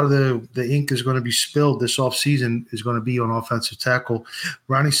think a lot of the ink is going to be spilled this offseason is going to be on offensive tackle.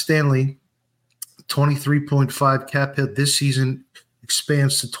 Ronnie Stanley, 23.5 cap hit this season,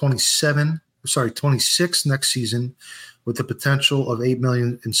 expands to 26 next season. with the potential of $8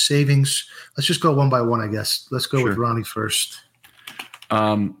 million in savings. Let's just go one by one, I guess. Let's go with Ronnie first.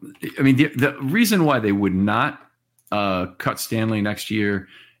 I mean, the reason why they would not cut Stanley next year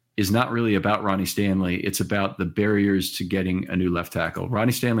is not really about Ronnie Stanley. It's about the barriers to getting a new left tackle.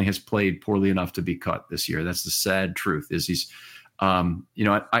 Ronnie Stanley has played poorly enough to be cut this year. That's the sad truth. Is he's,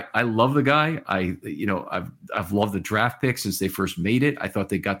 I love the guy. I've loved the draft pick since they first made it. I thought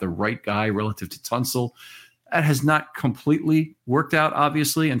they got the right guy relative to Tunsil. That has not completely worked out,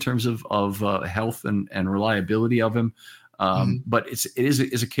 obviously, in terms of health and reliability of him. But it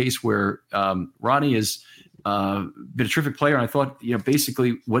is a case where Ronnie has been a terrific player. And I thought,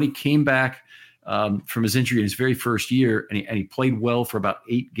 basically when he came back from his injury in his very first year and he played well for about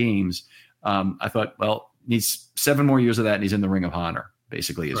 8 games, I thought, well, needs 7 more years of that and he's in the Ring of Honor,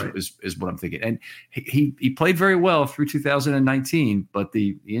 basically, is what I'm thinking. And he played very well through 2019, but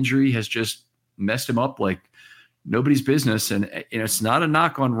the injury has just messed him up like nobody's business. And it's not a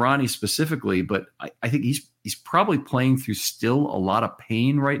knock on Ronnie specifically, but I think he's probably playing through still a lot of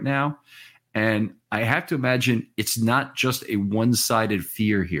pain right now. And I have to imagine it's not just a one-sided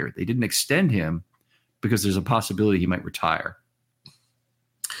fear here. They didn't extend him because there's a possibility he might retire.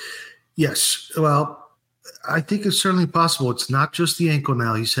 Yes. Well, I think it's certainly possible. It's not just the ankle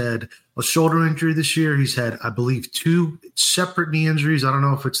now. He's had a shoulder injury this year. He's had, I believe, 2 separate knee injuries. I don't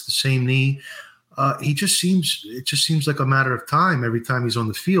know if it's the same knee. It just seems like a matter of time every time he's on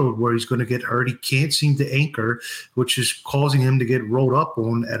the field where he's going to get hurt. He can't seem to anchor, which is causing him to get rolled up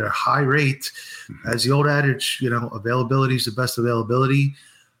on at a high rate. As the old adage, availability is the best availability.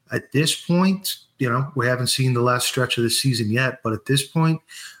 At this point, we haven't seen the last stretch of the season yet, but at this point,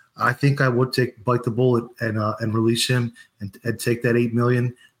 I think I would bite the bullet and release him and take that $8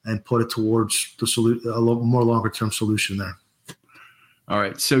 million and put it towards a more longer term solution there. All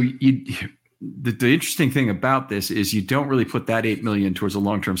right, so The interesting thing about this is you don't really put that $8 million towards a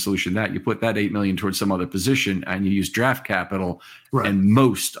long-term solution. That you put that $8 million towards some other position, and you use draft capital and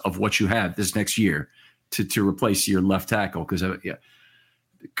most of what you have this next year to replace your left tackle. Because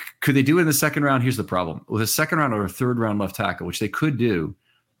could they do it in the second round? Here's the problem: with a second round or a third round left tackle, which they could do,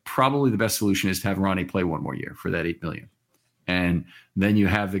 probably the best solution is to have Ronnie play one more year for that $8 million, and then you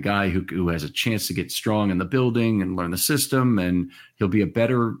have the guy who has a chance to get strong in the building and learn the system, and he'll be a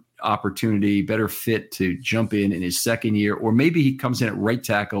better opportunity, better fit to jump in his second year, or maybe he comes in at right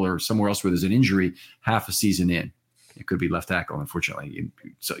tackle or somewhere else where there's an injury half a season in. It could be left tackle, unfortunately.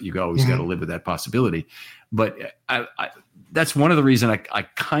 So you always got to live with that possibility. But I that's one of the reasons I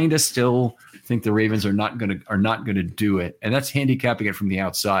kind of still think the Ravens are not going to do it, and that's handicapping it from the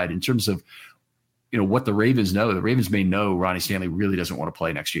outside in terms of what the Ravens know. The Ravens may know Ronnie Stanley really doesn't want to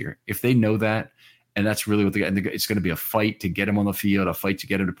play next year. If they know that. And that's really what it's going to be, a fight to get him on the field, a fight to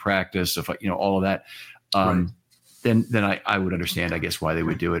get him to practice, a fight, all of that. Then I would understand, I guess, why they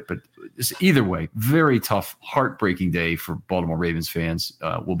would do it. But either way, very tough, heartbreaking day for Baltimore Ravens fans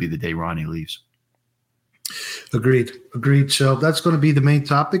will be the day Ronnie leaves. Agreed. So that's going to be the main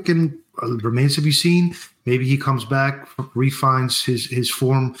topic, and remains to be seen. Maybe he comes back, refines his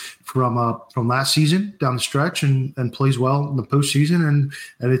form from last season down the stretch, and plays well in the postseason, and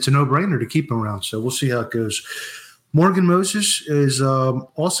it's a no-brainer to keep him around. So we'll see how it goes. Morgan Moses is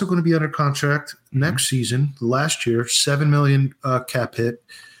also going to be under contract next season. Last year, $7 million cap hit.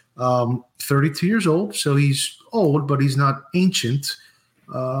 32 years old, so he's old, but he's not ancient.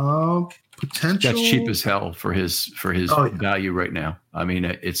 Potential. That's cheap as hell for his value right now. I mean,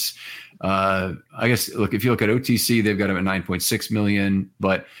 it's. I guess look, if you look at OTC, they've got him at $9.6 million,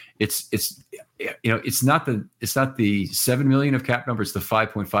 but it's not the $7 million of cap number. It's the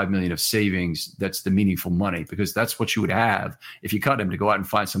 $5.5 million of savings. That's the meaningful money, because that's what you would have if you cut him to go out and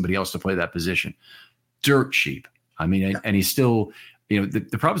find somebody else to play that position. Dirt cheap. I mean, and he's still.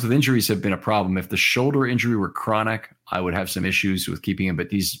 The problems with injuries have been a problem. If the shoulder injury were chronic, I would have some issues with keeping him, but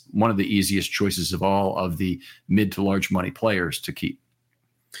he's one of the easiest choices of all of the mid to large money players to keep.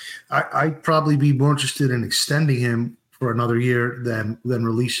 I'd probably be more interested in extending him for another year than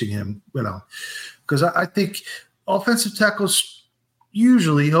releasing him, because I think offensive tackles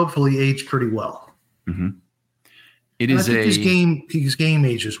usually, hopefully, age pretty well. Mm-hmm. His game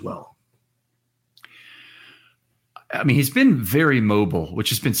ages well. I mean, he's been very mobile, which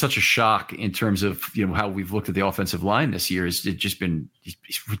has been such a shock in terms of how we've looked at the offensive line this year. He's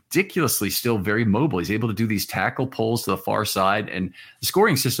ridiculously still very mobile. He's able to do these tackle pulls to the far side, and the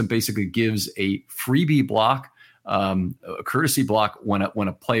scoring system basically gives a freebie block, a courtesy block when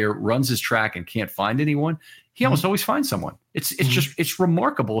a player runs his track and can't find anyone. He almost always finds someone. It's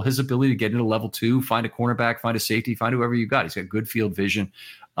remarkable, his ability to get into level 2, find a cornerback, find a safety, find whoever you got. He's got good field vision.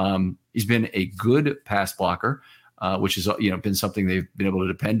 He's been a good pass blocker. which has been something they've been able to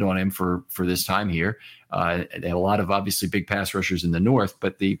depend on him for this time here. They have a lot of obviously big pass rushers in the north,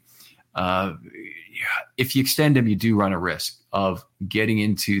 but if you extend him, you do run a risk of getting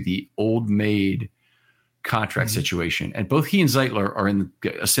into the old maid contract situation. And both he and Zeitler are in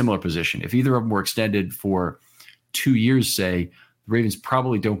a similar position. If either of them were extended for 2 years, say, the Ravens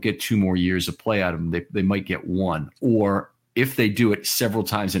probably don't get 2 more years of play out of them. They might get 1. Or if they do it several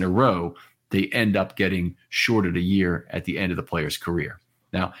times in a row, they end up getting shorted a year at the end of the player's career.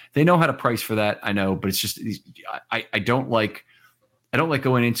 Now, they know how to price for that, I know, but it's just I don't like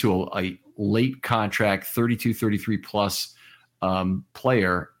going into a late contract, 32, 33 plus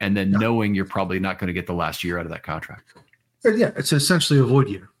player, and then knowing you're probably not going to get the last year out of that contract. Yeah, it's essentially a void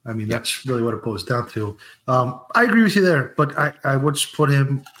year. I mean, that's really what it boils down to. I agree with you there, but I would just put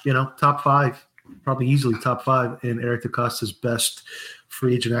him, top 5, probably easily top 5 in Eric DeCosta's best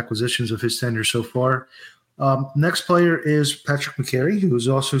free agent acquisitions of his tenure so far. Next player is Patrick McCary, who is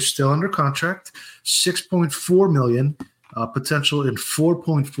also still under contract, $6.4 million, potential in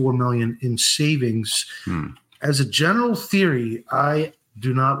 $4.4 million in savings. As a general theory, I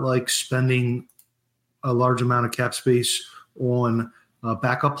do not like spending a large amount of cap space on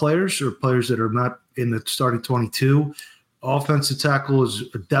backup players or players that are not in the starting 22. Offensive tackle is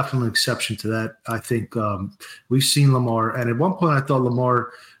a definite exception to that. I think we've seen Lamar, and at one point I thought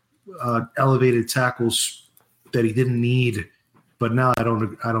Lamar elevated tackles that he didn't need, but now I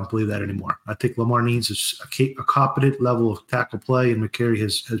don't believe that anymore. I think Lamar needs a competent level of tackle play, and McCary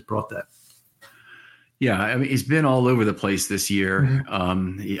has brought that. Yeah, I mean, he's been all over the place this year.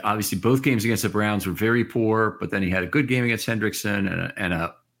 Obviously, both games against the Browns were very poor, but then he had a good game against Hendrickson and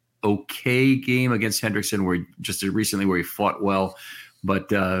a okay game against Hendrickson where he fought well. But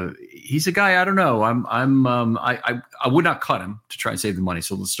he's a guy, I don't know. I would not cut him to try and save the money.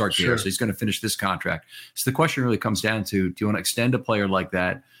 So let's start there. So he's going to finish this contract. So the question really comes down to, do you want to extend a player like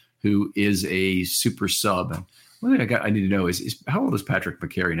that who is a super sub? And one thing I need to know is how old is Patrick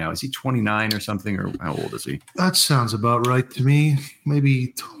McCary now? Is he 29 or something, or how old is he? That sounds about right to me.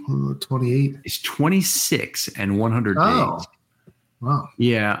 Maybe 28. He's 26 and 100 days. Wow.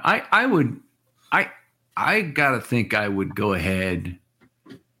 Yeah, I gotta think I would go ahead.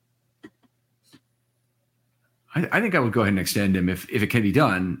 I think I would go ahead and extend him if it can be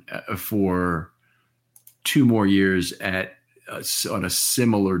done for 2 more years on a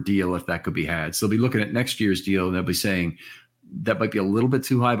similar deal, if that could be had. So they'll be looking at next year's deal, and they'll be saying that might be a little bit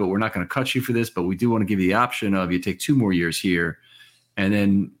too high, but we're not going to cut you for this, but we do want to give you the option of you take 2 more years here. And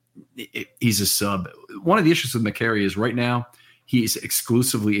then he's a sub. One of the issues with McCary is right now he's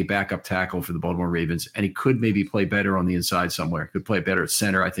exclusively a backup tackle for the Baltimore Ravens, and he could maybe play better on the inside somewhere. Could play better at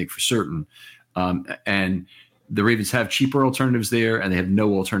center, I think, for certain. And the Ravens have cheaper alternatives there, and they have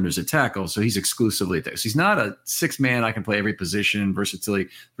no alternatives at tackle, so he's exclusively there. So he's not a 6-man, I can play every position, versatility. The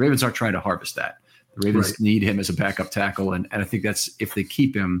Ravens aren't trying to harvest that. The Ravens need him as a backup tackle, and I think that's, if they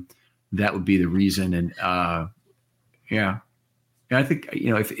keep him, that would be the reason. And I think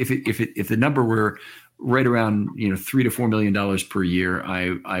if the number were right around $3 to $4 million per year,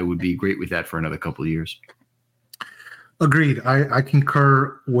 I would be great with that for another couple of years. Agreed. I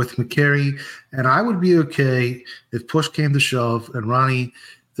concur with McCary, and I would be okay if push came to shove and Ronnie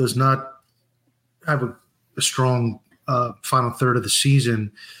does not have a strong final third of the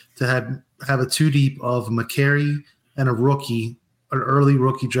season to have a 2-deep of McCary and a rookie, an early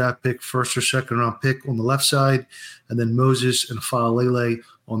rookie draft pick, 1st or 2nd round pick on the left side, and then Moses and Faalele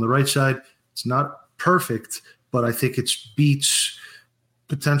on the right side. It's not perfect, but I think it makes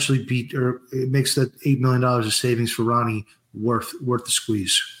that $8 million of savings for Ronnie worth the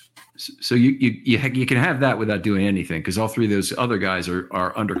squeeze. So you can have that without doing anything, because all 3 of those other guys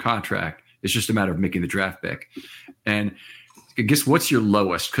are under contract. It's just a matter of making the draft pick. And I guess what's your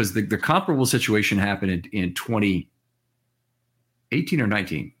lowest? Because the comparable situation happened in 2018 or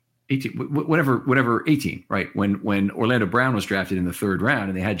 19. 18, whatever 18, right? When Orlando Brown was drafted in the 3rd round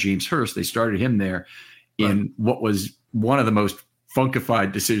and they had James Hurst, they started him there in what was one of the most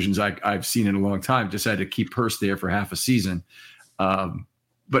funkified decisions I've seen in a long time. Decided to keep Hurst there for half a season, and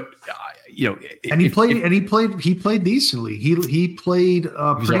he played decently. He played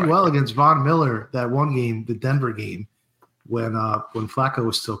pretty well against Von Miller that one game, the Denver game, when Flacco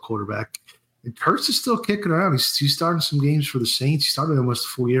was still quarterback. And Hurst is still kicking around. He's starting some games for the Saints. He started almost a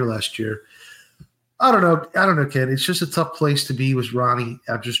full year last year. I don't know, Ken. It's just a tough place to be with Ronnie.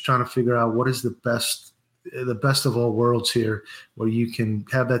 I'm just trying to figure out what is the best of all worlds here, where you can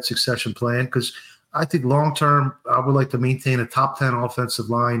have that succession plan. Because I think long term, I would like to maintain a top 10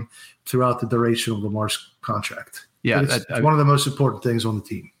 offensive line throughout the duration of Lamar's contract. Yeah, it's one of the most important things on the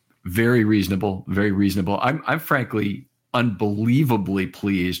team. Very reasonable, very reasonable. I'm frankly unbelievably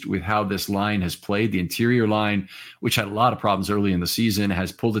pleased with how this line has played. The interior line, which had a lot of problems early in the season,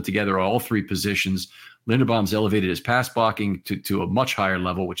 has pulled it together all three positions. Linderbaum's elevated his pass blocking to a much higher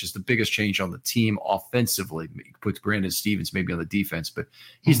level, which is the biggest change on the team offensively. Puts Brandon Stevens maybe on the defense, but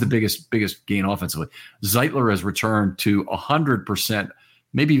he's the biggest gain offensively. Zeitler has returned to 100%,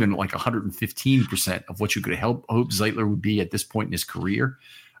 maybe even like 115% of what you could hope Zeitler would be at this point in his career.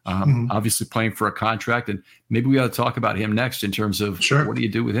 Obviously playing for a contract, and maybe we ought to talk about him next in terms of what do you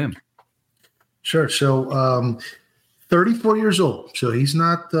do with him? Sure. So 34 years old. So he's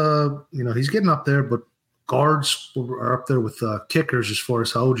not, he's getting up there, but guards are up there with kickers as far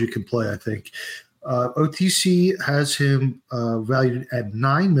as how old you can play, I think. OTC has him valued at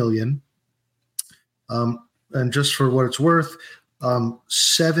 $9 million. And just for what it's worth,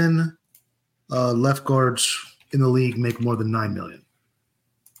 7 left guards in the league make more than $9 million.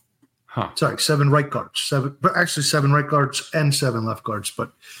 Sorry, 7 right guards. 7 right guards and 7 left guards.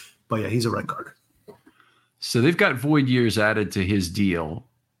 But yeah, he's a right guard. So they've got void years added to his deal.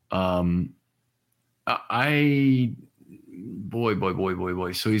 Boy.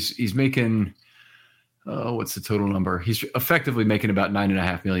 So he's making, what's the total number? He's effectively making about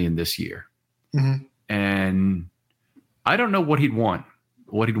 $9.5 million this year. Mm-hmm. And I don't know what he'd want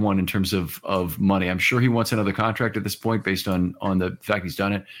in terms of money. I'm sure he wants another contract at this point based on the fact he's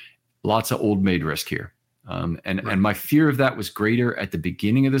done it. Lots of old maid risk here. And my fear of that was greater at the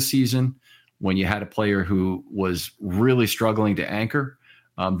beginning of the season when you had a player who was really struggling to anchor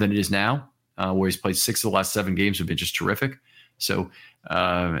than it is now, where he's played 6 of the last 7 games have been just terrific. So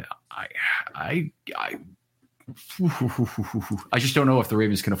I just don't know if the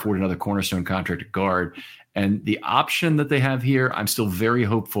Ravens can afford another cornerstone contract at guard. And the option that they have here, I'm still very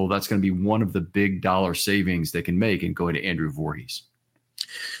hopeful that's going to be one of the big dollar savings they can make in going to Andrew Voorhees.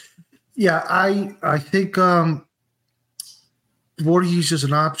 Yeah, I think Voorhees is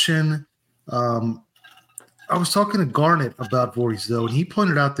an option. I was talking to Garnett about Voorhees, though, and he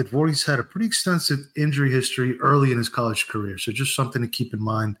pointed out that Voorhees had a pretty extensive injury history early in his college career. So just something to keep in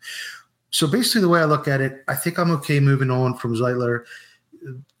mind. So basically the way I look at it, I think I'm okay moving on from Zeitler.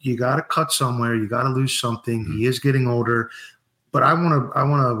 You got to cut somewhere. You got to lose something. He is getting older. But I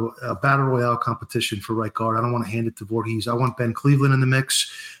want a battle royale competition for right guard. I don't want to hand it to Voorhees. I want Ben Cleveland in the mix,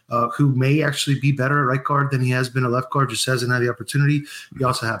 who may actually be better at right guard than he has been at left guard, just hasn't had the opportunity. You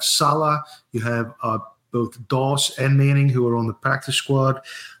also have Salah. You have both Doss and Manning, who are on the practice squad.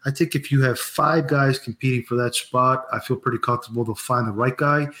 I think if you have 5 guys competing for that spot, I feel pretty comfortable to find the right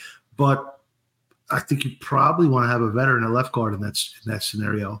guy. But I think you probably want to have a veteran at left guard in that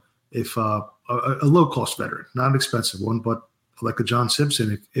scenario. If a low-cost veteran, not an expensive one, but like a John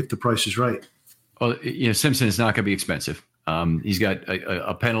Simpson, if the price is right. Well, Simpson is not going to be expensive. He's got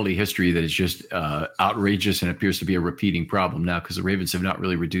a penalty history that is just outrageous and appears to be a repeating problem now because the Ravens have not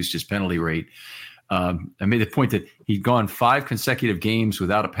really reduced his penalty rate. I made the point that he'd gone 5 consecutive games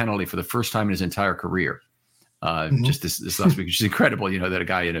without a penalty for the first time in his entire career. Just this last week, which is incredible. That a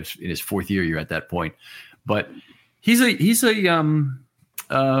guy in his 4th year, you're at that point. But he's a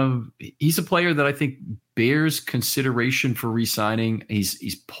player that I think bears consideration for re-signing.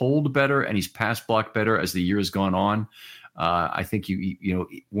 He's pulled better and he's pass blocked better as the year has gone on. I think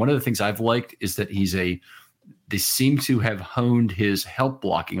one of the things I've liked is that they seem to have honed his help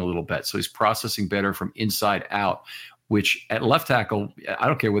blocking a little bit. So he's processing better from inside out, which at left tackle, I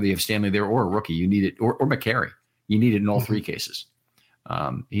don't care whether you have Stanley there or a rookie, you need it, or McCary. You need it in all 3 cases.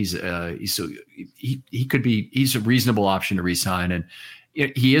 He's a reasonable option to re-sign. And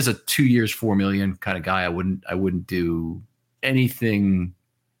he is a 2 years, $4 million kind of guy. I wouldn't do anything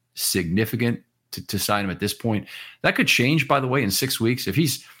significant to sign him at this point. That could change, by the way, in 6 weeks.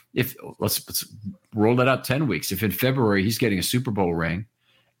 Let's roll that out 10 weeks. If in February he's getting a Super Bowl ring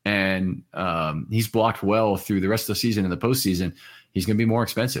and he's blocked well through the rest of the season and the postseason, he's going to be more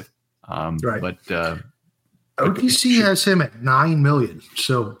expensive. Right. But OTC has him at $9 million.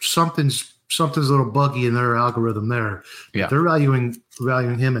 So something's a little buggy in their algorithm there. Yeah. They're valuing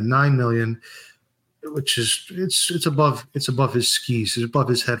him at $9 million, which is it's above his skis. It's above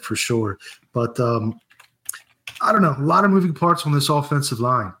his head for sure. But I don't know. A lot of moving parts on this offensive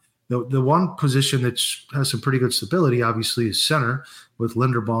line. The one position that has some pretty good stability, obviously, is center with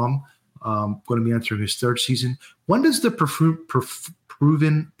Linderbaum going to be entering his 3rd season. When does the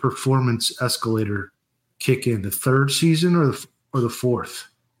proven performance escalator kick in? The 3rd season or the 4th?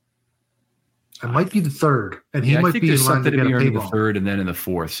 It might be the 3rd, and he might be in line to get a pay bump. The 3rd and then in the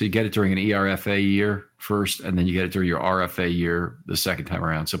 4th. So you get it during an ERFA year first, and then you get it during your RFA year the second time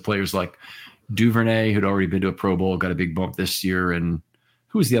around. So players like Duvernay, who'd already been to a Pro Bowl, got a big bump this year, and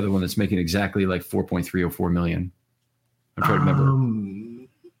Who is the other one that's making exactly like 4.3 or 4 million? I'm trying to remember.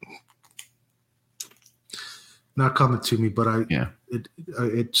 Not coming to me, but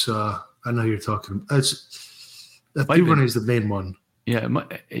it's I know you're talking. Duvernay is the main one. Yeah,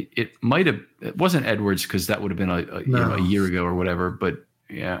 it might have. It wasn't Edwards because that would have been a year ago or whatever. But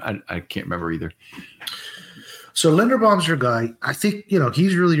yeah, I can't remember either. So Linderbaum's your guy. I think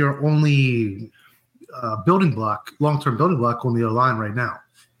he's really your only building block, long-term building block on the line right now.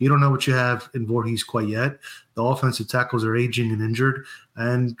 You don't know what you have in Voorhees quite yet. The offensive tackles are aging and injured,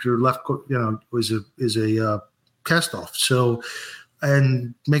 and your left, is a cast off. So,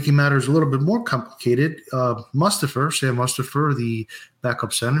 and making matters a little bit more complicated, Sam Mustipher, the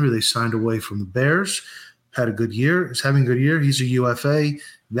backup center who they signed away from the Bears, had a good year. Is having a good year. He's a UFA,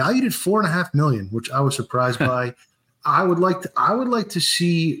 valued at $4.5 million, which I was surprised by. I would like to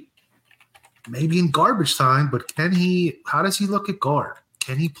see maybe in garbage time, but how does he look at guard?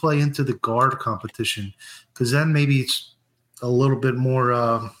 Can he play into the guard competition? Because then maybe it's a little bit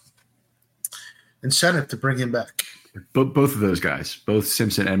more incentive to bring him back. Both of those guys, both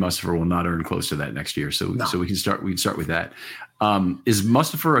Simpson and Mustipher, will not earn close to that next year. So we can start with that. Is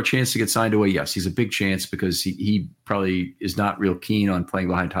Mustipher a chance to get signed away? Yes, he's a big chance because he probably is not real keen on playing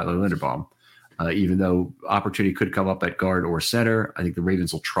behind Tyler Linderbaum. Even though opportunity could come up at guard or center, I think the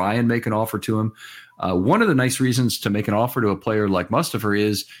Ravens will try and make an offer to him. One of the nice reasons to make an offer to a player like Mustipher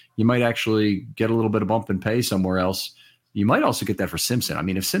is you might actually get a little bit of bump in pay somewhere else. You might also get that for Simpson. I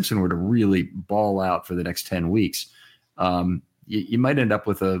mean, if Simpson were to really ball out for the next 10 weeks, you might end up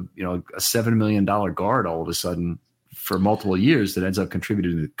with a $7 million guard all of a sudden for multiple years that ends up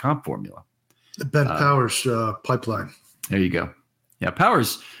contributing to the comp formula. The Ben Powers pipeline. There you go. Yeah,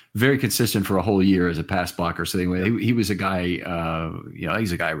 Powers very consistent for a whole year as a pass blocker. So anyway, he was a guy.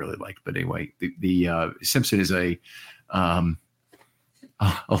 He's a guy I really liked. But anyway, the Simpson is a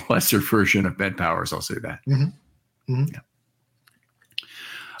lesser version of Ben Powers. I'll say that. Mm-hmm. Mm-hmm. Yeah.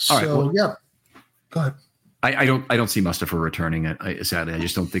 All right. Well, yeah. Go ahead. I don't see Mustipher returning. Sadly, I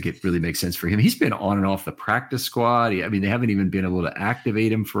just don't think it really makes sense for him. He's been on and off the practice squad. They haven't even been able to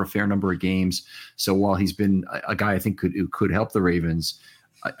activate him for a fair number of games. So while he's been a guy I think who could help the Ravens,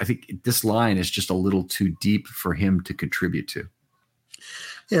 I think this line is just a little too deep for him to contribute to.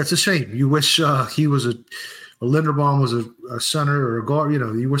 Yeah, it's a shame. You wish he was a Linderbaum was a center or a guard.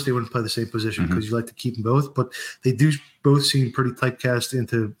 You wish they wouldn't play the same position because you like to keep them both. But they do both seem pretty typecast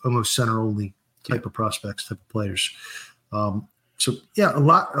into almost center only type of prospects, type of players. So yeah, a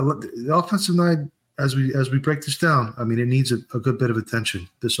lot. The offensive line, as we break this down, it needs a good bit of attention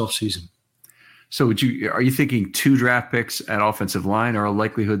this offseason. So are you thinking 2 draft picks at offensive line, or a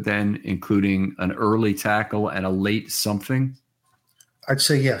likelihood then including an early tackle and a late something? I'd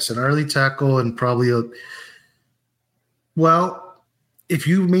say yes, an early tackle and probably if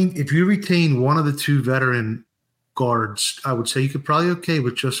you retain one of the 2 veteran guards, I would say you could probably okay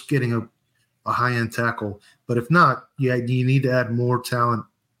with just getting a high-end tackle. But if not, you need to add more talent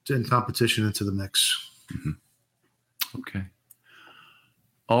and competition into the mix. Mm-hmm. Okay.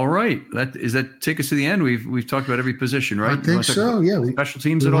 All right. That take us to the end? We've talked about every position, right? I think so. Yeah. Special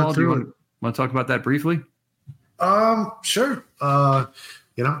teams at all? Do you want to talk about that briefly? Sure.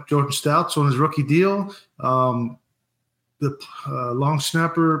 Jordan Stout's on his rookie deal. The long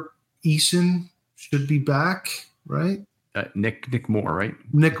snapper Eason should be back, right? Nick Moore, right?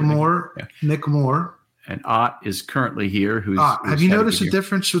 Nick Moore. Yeah. Nick Moore. And Ott is currently here. Have you noticed a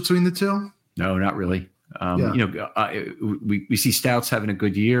difference between the two? No, not really. We see Stouts having a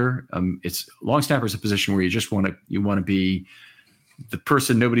good year. It's long snapper is a position where you want to be the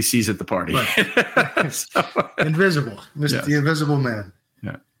person nobody sees at the party. Right. Invisible, the invisible man.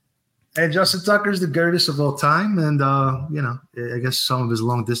 Yeah. And Justin Tucker's the greatest of all time, and I guess some of his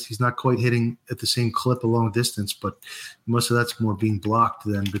long distance, he's not quite hitting at the same clip a long distance, but most of that's more being blocked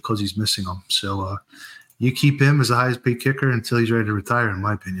than because he's missing them. So you keep him as the highest paid kicker until he's ready to retire, in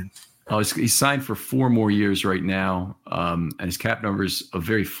my opinion. Oh, he's signed for 4 more years right now, and his cap number is a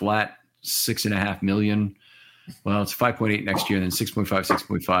very flat $6.5 million. Well, it's 5.8 next year, and then 6.5,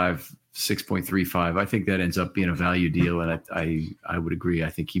 6.5, 6.35. I think that ends up being a value deal, and I would agree. I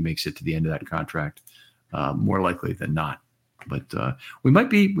think he makes it to the end of that contract, more likely than not. But we might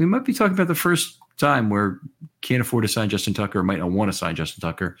be talking about the first time where can't afford to sign Justin Tucker, or might not want to sign Justin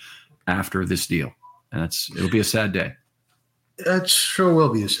Tucker after this deal, and it'll be a sad day. That sure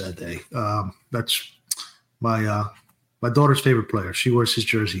will be a sad day. That's my daughter's favorite player. She wears his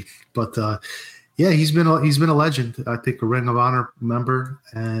jersey, but he's been a legend. I think a Ring of Honor member,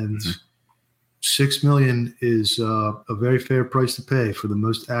 and $6 million is a very fair price to pay for the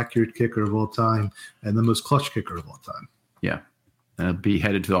most accurate kicker of all time and the most clutch kicker of all time. Yeah, be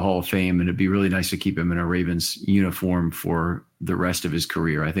headed to the Hall of Fame, and it'd be really nice to keep him in a Ravens uniform for the rest of his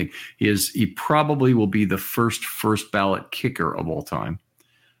career. I think he probably will be the first ballot kicker of all time.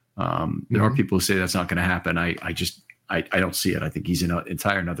 There are people who say that's not going to happen. I don't see it. I think he's in an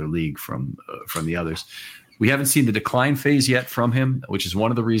entire another league from the others. We haven't seen the decline phase yet from him, which is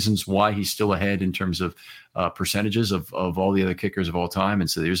one of the reasons why he's still ahead in terms of percentages of all the other kickers of all time. And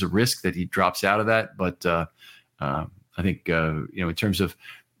so there's a risk that he drops out of that. But I think in terms of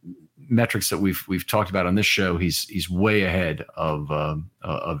metrics that we've talked about on this show, he's way ahead of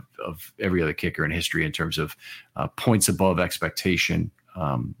every other kicker in history in terms of points above expectation.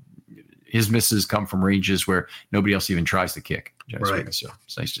 His misses come from ranges where nobody else even tries to kick. Right. So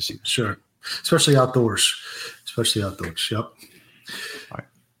it's nice to see. Sure. Especially outdoors. Yep. All right.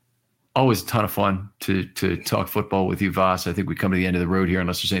 Always a ton of fun to talk football with you, Vas. I think we come to the end of the road here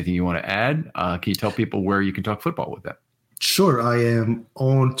unless there's anything you want to add. Can you tell people where you can talk football with them? Sure. I am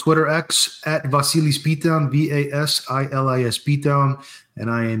on Twitter X at Vasilis Beatdown, Vasilis Beatdown, and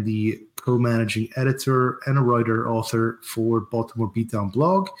I am the co-managing editor and a writer, author for Baltimore Beatdown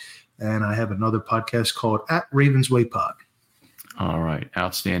blog. And I have another podcast called At Ravens Way Pod. All right.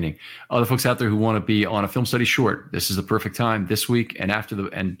 Outstanding. Other folks out there who want to be on a film study short, this is the perfect time this week and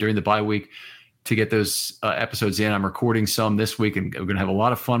during the bye week to get those episodes in. I'm recording some this week, and we're going to have a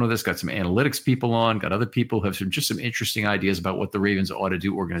lot of fun with this. Got some analytics people on, got other people who have some interesting ideas about what the Ravens ought to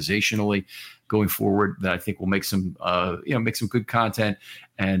do organizationally going forward that I think will make some good content.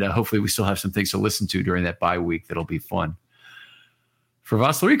 And hopefully we still have some things to listen to during that bye week that'll be fun. For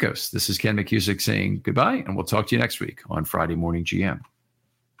Vas Larikos, this is Ken McKusick saying goodbye, and we'll talk to you next week on Friday Morning GM.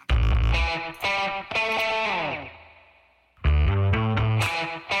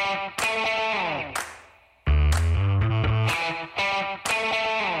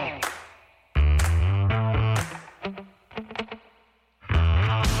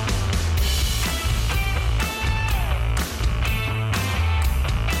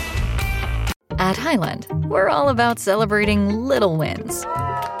 At Highland, we're all about celebrating little wins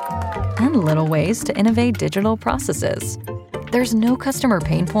and little ways to innovate digital processes. There's no customer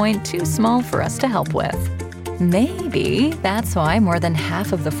pain point too small for us to help with. Maybe that's why more than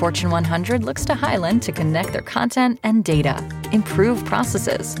half of the Fortune 100 looks to Highland to connect their content and data, improve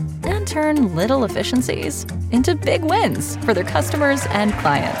processes, and turn little efficiencies into big wins for their customers and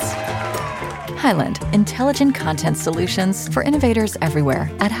clients. Highland, intelligent content solutions for innovators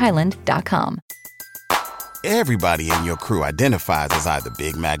everywhere at highland.com. Everybody in your crew identifies as either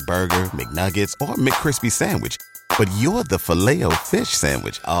Big Mac Burger, McNuggets, or McCrispy Sandwich. But you're the Filet-O-Fish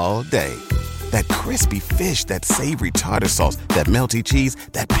Sandwich all day. That crispy fish, that savory tartar sauce, that melty cheese,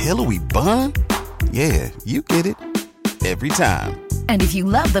 that pillowy bun. Yeah, you get it. Every time. And if you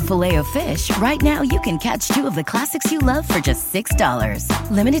love the Filet-O-Fish, right now you can catch two of the classics you love for just $6.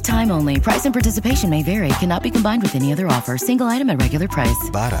 Limited time only. Price and participation may vary. Cannot be combined with any other offer. Single item at regular price.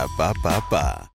 Ba-da-ba-ba-ba.